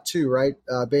lot too, right?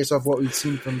 Based off what we've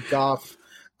seen from Goff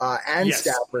and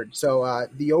Stafford. So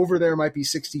the over there might be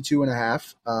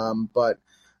 62.5. But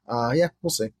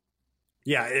we'll see.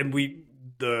 Yeah, and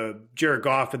the Jared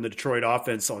Goff and the Detroit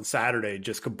offense on Saturday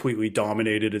just completely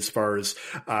dominated as far as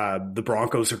the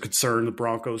Broncos are concerned. The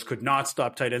Broncos could not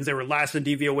stop tight ends. They were last in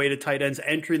DVOA weighted tight ends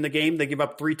entering the game. They give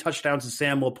up 3 touchdowns to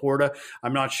Sam Laporta.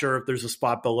 I'm not sure if there's a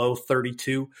spot below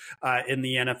 32 in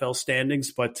the NFL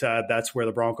standings, but that's where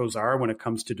the Broncos are when it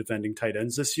comes to defending tight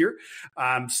ends this year.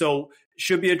 So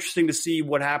should be interesting to see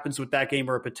what happens with that game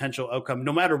or a potential outcome.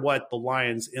 No matter what, the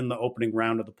Lions in the opening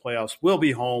round of the playoffs will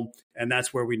be home, and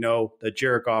that's where we know that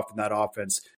Jared Goff and that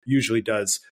offense usually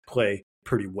does play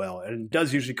pretty well and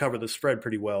does usually cover the spread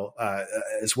pretty well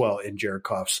as well in Jared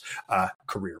Goff's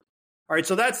career. All right,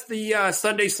 so that's the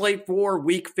Sunday slate for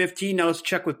Week 15. Now let's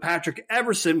check with Patrick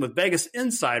Everson with Vegas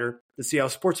Insider to see how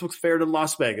sportsbooks fared in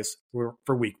Las Vegas for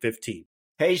Week 15.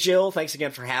 Hey, Jill, thanks again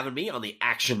for having me on the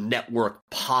Action Network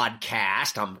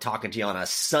podcast. I'm talking to you on a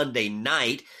Sunday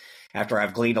night after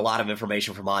I've gleaned a lot of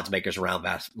information from odds makers around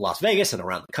Las Vegas and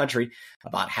around the country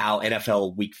about how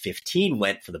NFL Week 15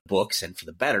 went for the books and for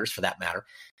the bettors, for that matter,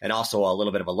 and also a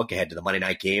little bit of a look ahead to the Monday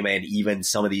night game and even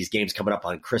some of these games coming up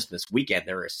on Christmas weekend.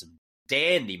 There are some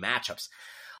dandy matchups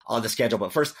on the schedule.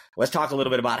 But first, let's talk a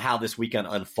little bit about how this weekend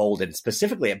unfolded,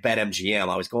 specifically at BetMGM.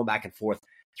 I was going back and forth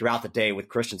throughout the day with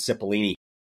Christian Cipollini.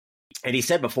 And he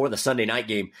said before the Sunday night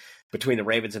game between the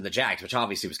Ravens and the Jags, which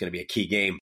obviously was going to be a key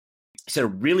game, he said a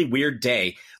really weird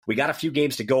day. We got a few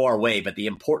games to go our way, but the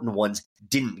important ones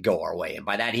didn't go our way. And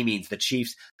by that, he means the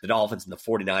Chiefs, the Dolphins, and the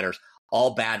 49ers,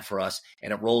 all bad for us.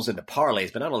 And it rolls into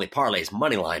parlays, but not only parlays,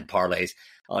 money line parlays.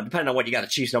 Depending on what you got a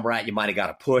Chiefs number at, you might have got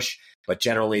a push, but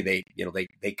generally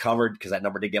they covered because that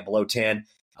number did get below 10.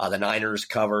 The Niners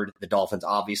covered, the Dolphins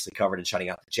obviously covered in shutting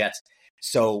out the Jets.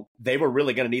 So they were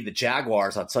really going to need the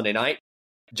Jaguars on Sunday night.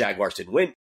 Jaguars didn't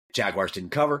win. Jaguars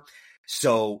didn't cover.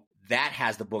 So that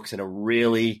has the books in a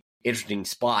really interesting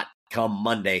spot come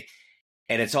Monday.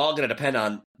 And it's all going to depend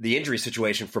on the injury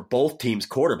situation for both teams'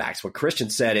 quarterbacks. What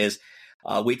Christian said is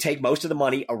we take most of the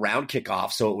money around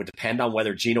kickoff, so it would depend on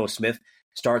whether Geno Smith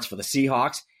starts for the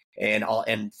Seahawks.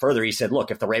 And further, he said,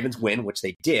 look, if the Ravens win, which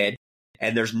they did,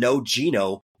 and there's no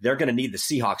Geno, they're going to need the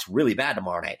Seahawks really bad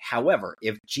tomorrow night. However,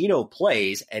 if Geno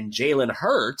plays and Jalen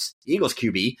Hurts, Eagles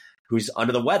QB, who's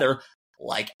under the weather,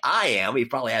 like I am, he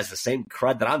probably has the same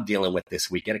crud that I'm dealing with this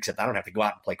weekend, except I don't have to go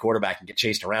out and play quarterback and get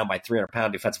chased around by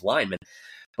 300-pound defensive linemen.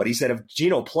 But he said if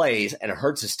Geno plays and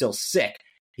Hurts is still sick,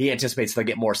 he anticipates they'll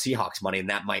get more Seahawks money, and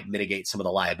that might mitigate some of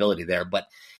the liability there. But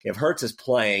if Hurts is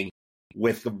playing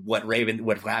with what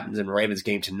happens in Ravens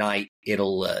game tonight,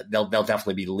 they'll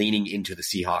definitely be leaning into the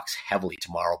Seahawks heavily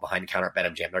tomorrow behind the counter at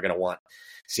BetMGM. They're going to want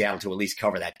Seattle to at least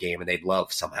cover that game, and they'd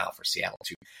love somehow for Seattle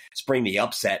to spring the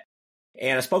upset.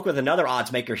 And I spoke with another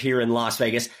odds maker here in Las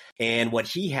Vegas, and what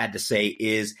he had to say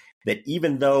is that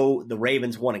even though the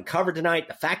Ravens won and covered tonight,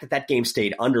 the fact that game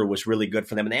stayed under was really good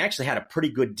for them. And they actually had a pretty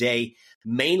good day,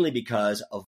 mainly because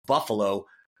of Buffalo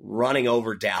running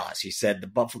over Dallas. He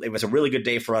said it was a really good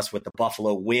day for us with the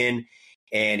Buffalo win.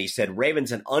 And he said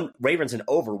Ravens and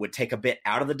over would take a bit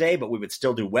out of the day, but we would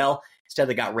still do well. Instead,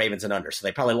 they got Ravens and under. So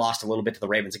they probably lost a little bit to the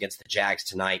Ravens against the Jags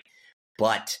tonight.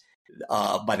 But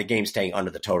by the game staying under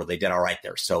the total, they did all right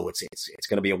there. So it's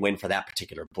going to be a win for that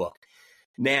particular book.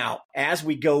 Now, as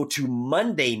we go to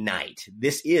Monday night,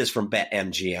 this is from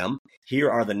BetMGM. Here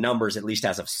are the numbers, at least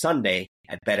as of Sunday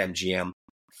at BetMGM,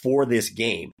 for this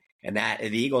game. And that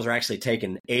the Eagles are actually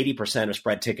taking 80% of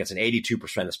spread tickets and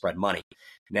 82% of spread money.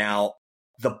 Now,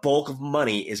 the bulk of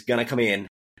money is going to come in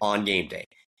on game day.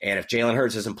 And if Jalen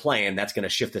Hurts isn't playing, that's going to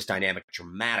shift this dynamic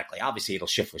dramatically. Obviously, it'll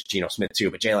shift with Geno Smith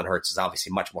too, but Jalen Hurts is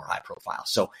obviously much more high profile.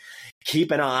 So keep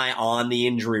an eye on the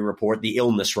injury report, the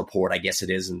illness report, I guess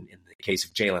it is in the case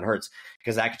of Jalen Hurts,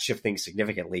 because that could shift things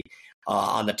significantly.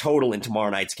 On the total in tomorrow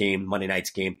night's game, Monday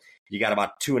night's game, you got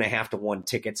about 2.5 to 1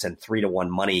 tickets and 3 to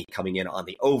 1 money coming in on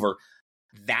the over.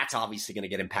 That's obviously going to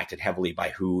get impacted heavily by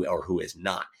who or who is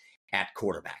not at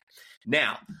quarterback.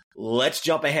 Now, let's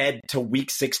jump ahead to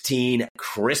Week 16,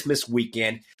 Christmas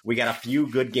weekend. We got a few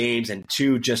good games and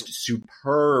 2 just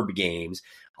superb games.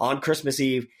 On Christmas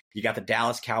Eve, you got the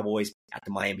Dallas Cowboys at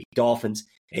the Miami Dolphins.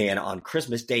 And on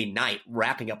Christmas Day night,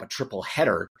 wrapping up a triple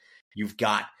header, you've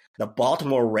got the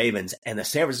Baltimore Ravens and the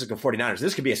San Francisco 49ers.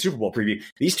 This could be a Super Bowl preview.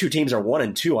 These 2 teams are 1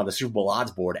 and 2 on the Super Bowl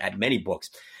odds board at many books.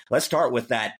 Let's start with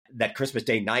that Christmas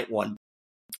Day night one.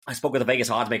 I spoke with a Vegas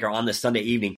odds maker on this Sunday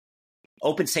evening.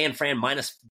 Open San Fran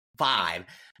 -5,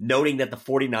 noting that the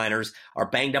 49ers are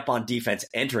banged up on defense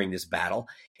entering this battle.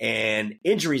 And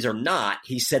injuries or not,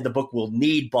 he said the book will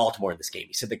need Baltimore in this game.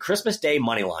 He said the Christmas Day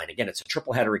money line, again, it's a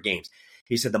triple header of games.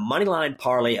 He said the money line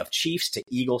parlay of Chiefs to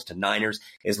Eagles to Niners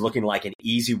is looking like an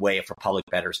easy way for public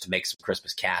bettors to make some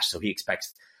Christmas cash. So he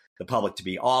expects the public to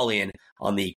be all in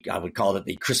on the, I would call it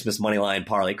the Christmas money line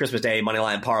parlay, Christmas Day money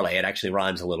line parlay. It actually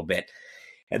rhymes a little bit.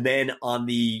 And then on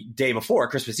the day before,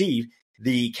 Christmas Eve,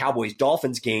 the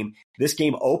Cowboys-Dolphins game, this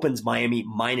game opens Miami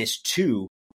 -2,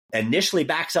 initially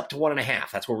backs up to 1.5.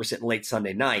 That's where we're sitting late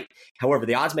Sunday night. However,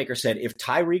 the odds maker said if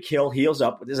Tyreek Hill heals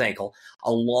up with his ankle,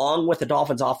 along with the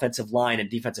Dolphins' offensive line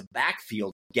and defensive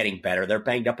backfield getting better, they're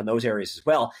banged up in those areas as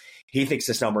well, he thinks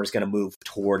this number is going to move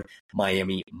toward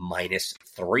Miami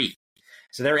 -3.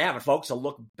 So there you have it, folks. A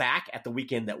look back at the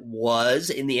weekend that was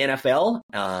in the NFL.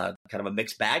 Kind of a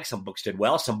mixed bag. Some books did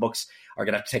well. Some books are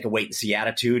going to take a wait-and-see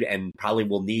attitude and probably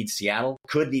will need Seattle,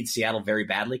 could need Seattle very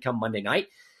badly come Monday night.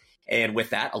 And with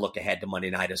that, a look ahead to Monday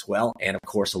night as well. And, of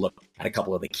course, a look at a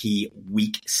couple of the key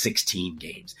Week 16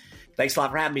 games. Thanks a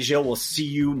lot for having me, Gilles. We'll see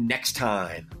you next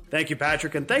time. Thank you,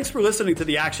 Patrick. And thanks for listening to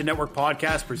the Action Network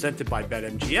podcast presented by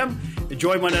BetMGM.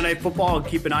 Enjoy Monday Night Football and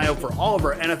keep an eye out for all of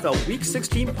our NFL Week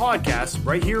 16 podcasts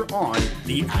right here on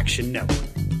the Action Network.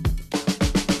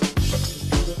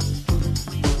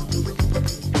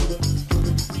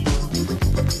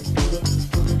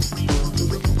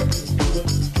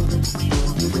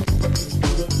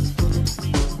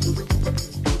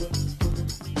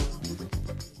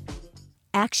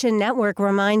 Action Network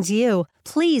reminds you,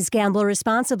 please gamble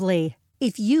responsibly.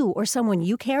 If you or someone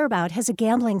you care about has a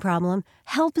gambling problem,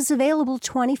 help is available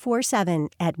 24/7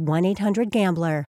 at 1-800-GAMBLER.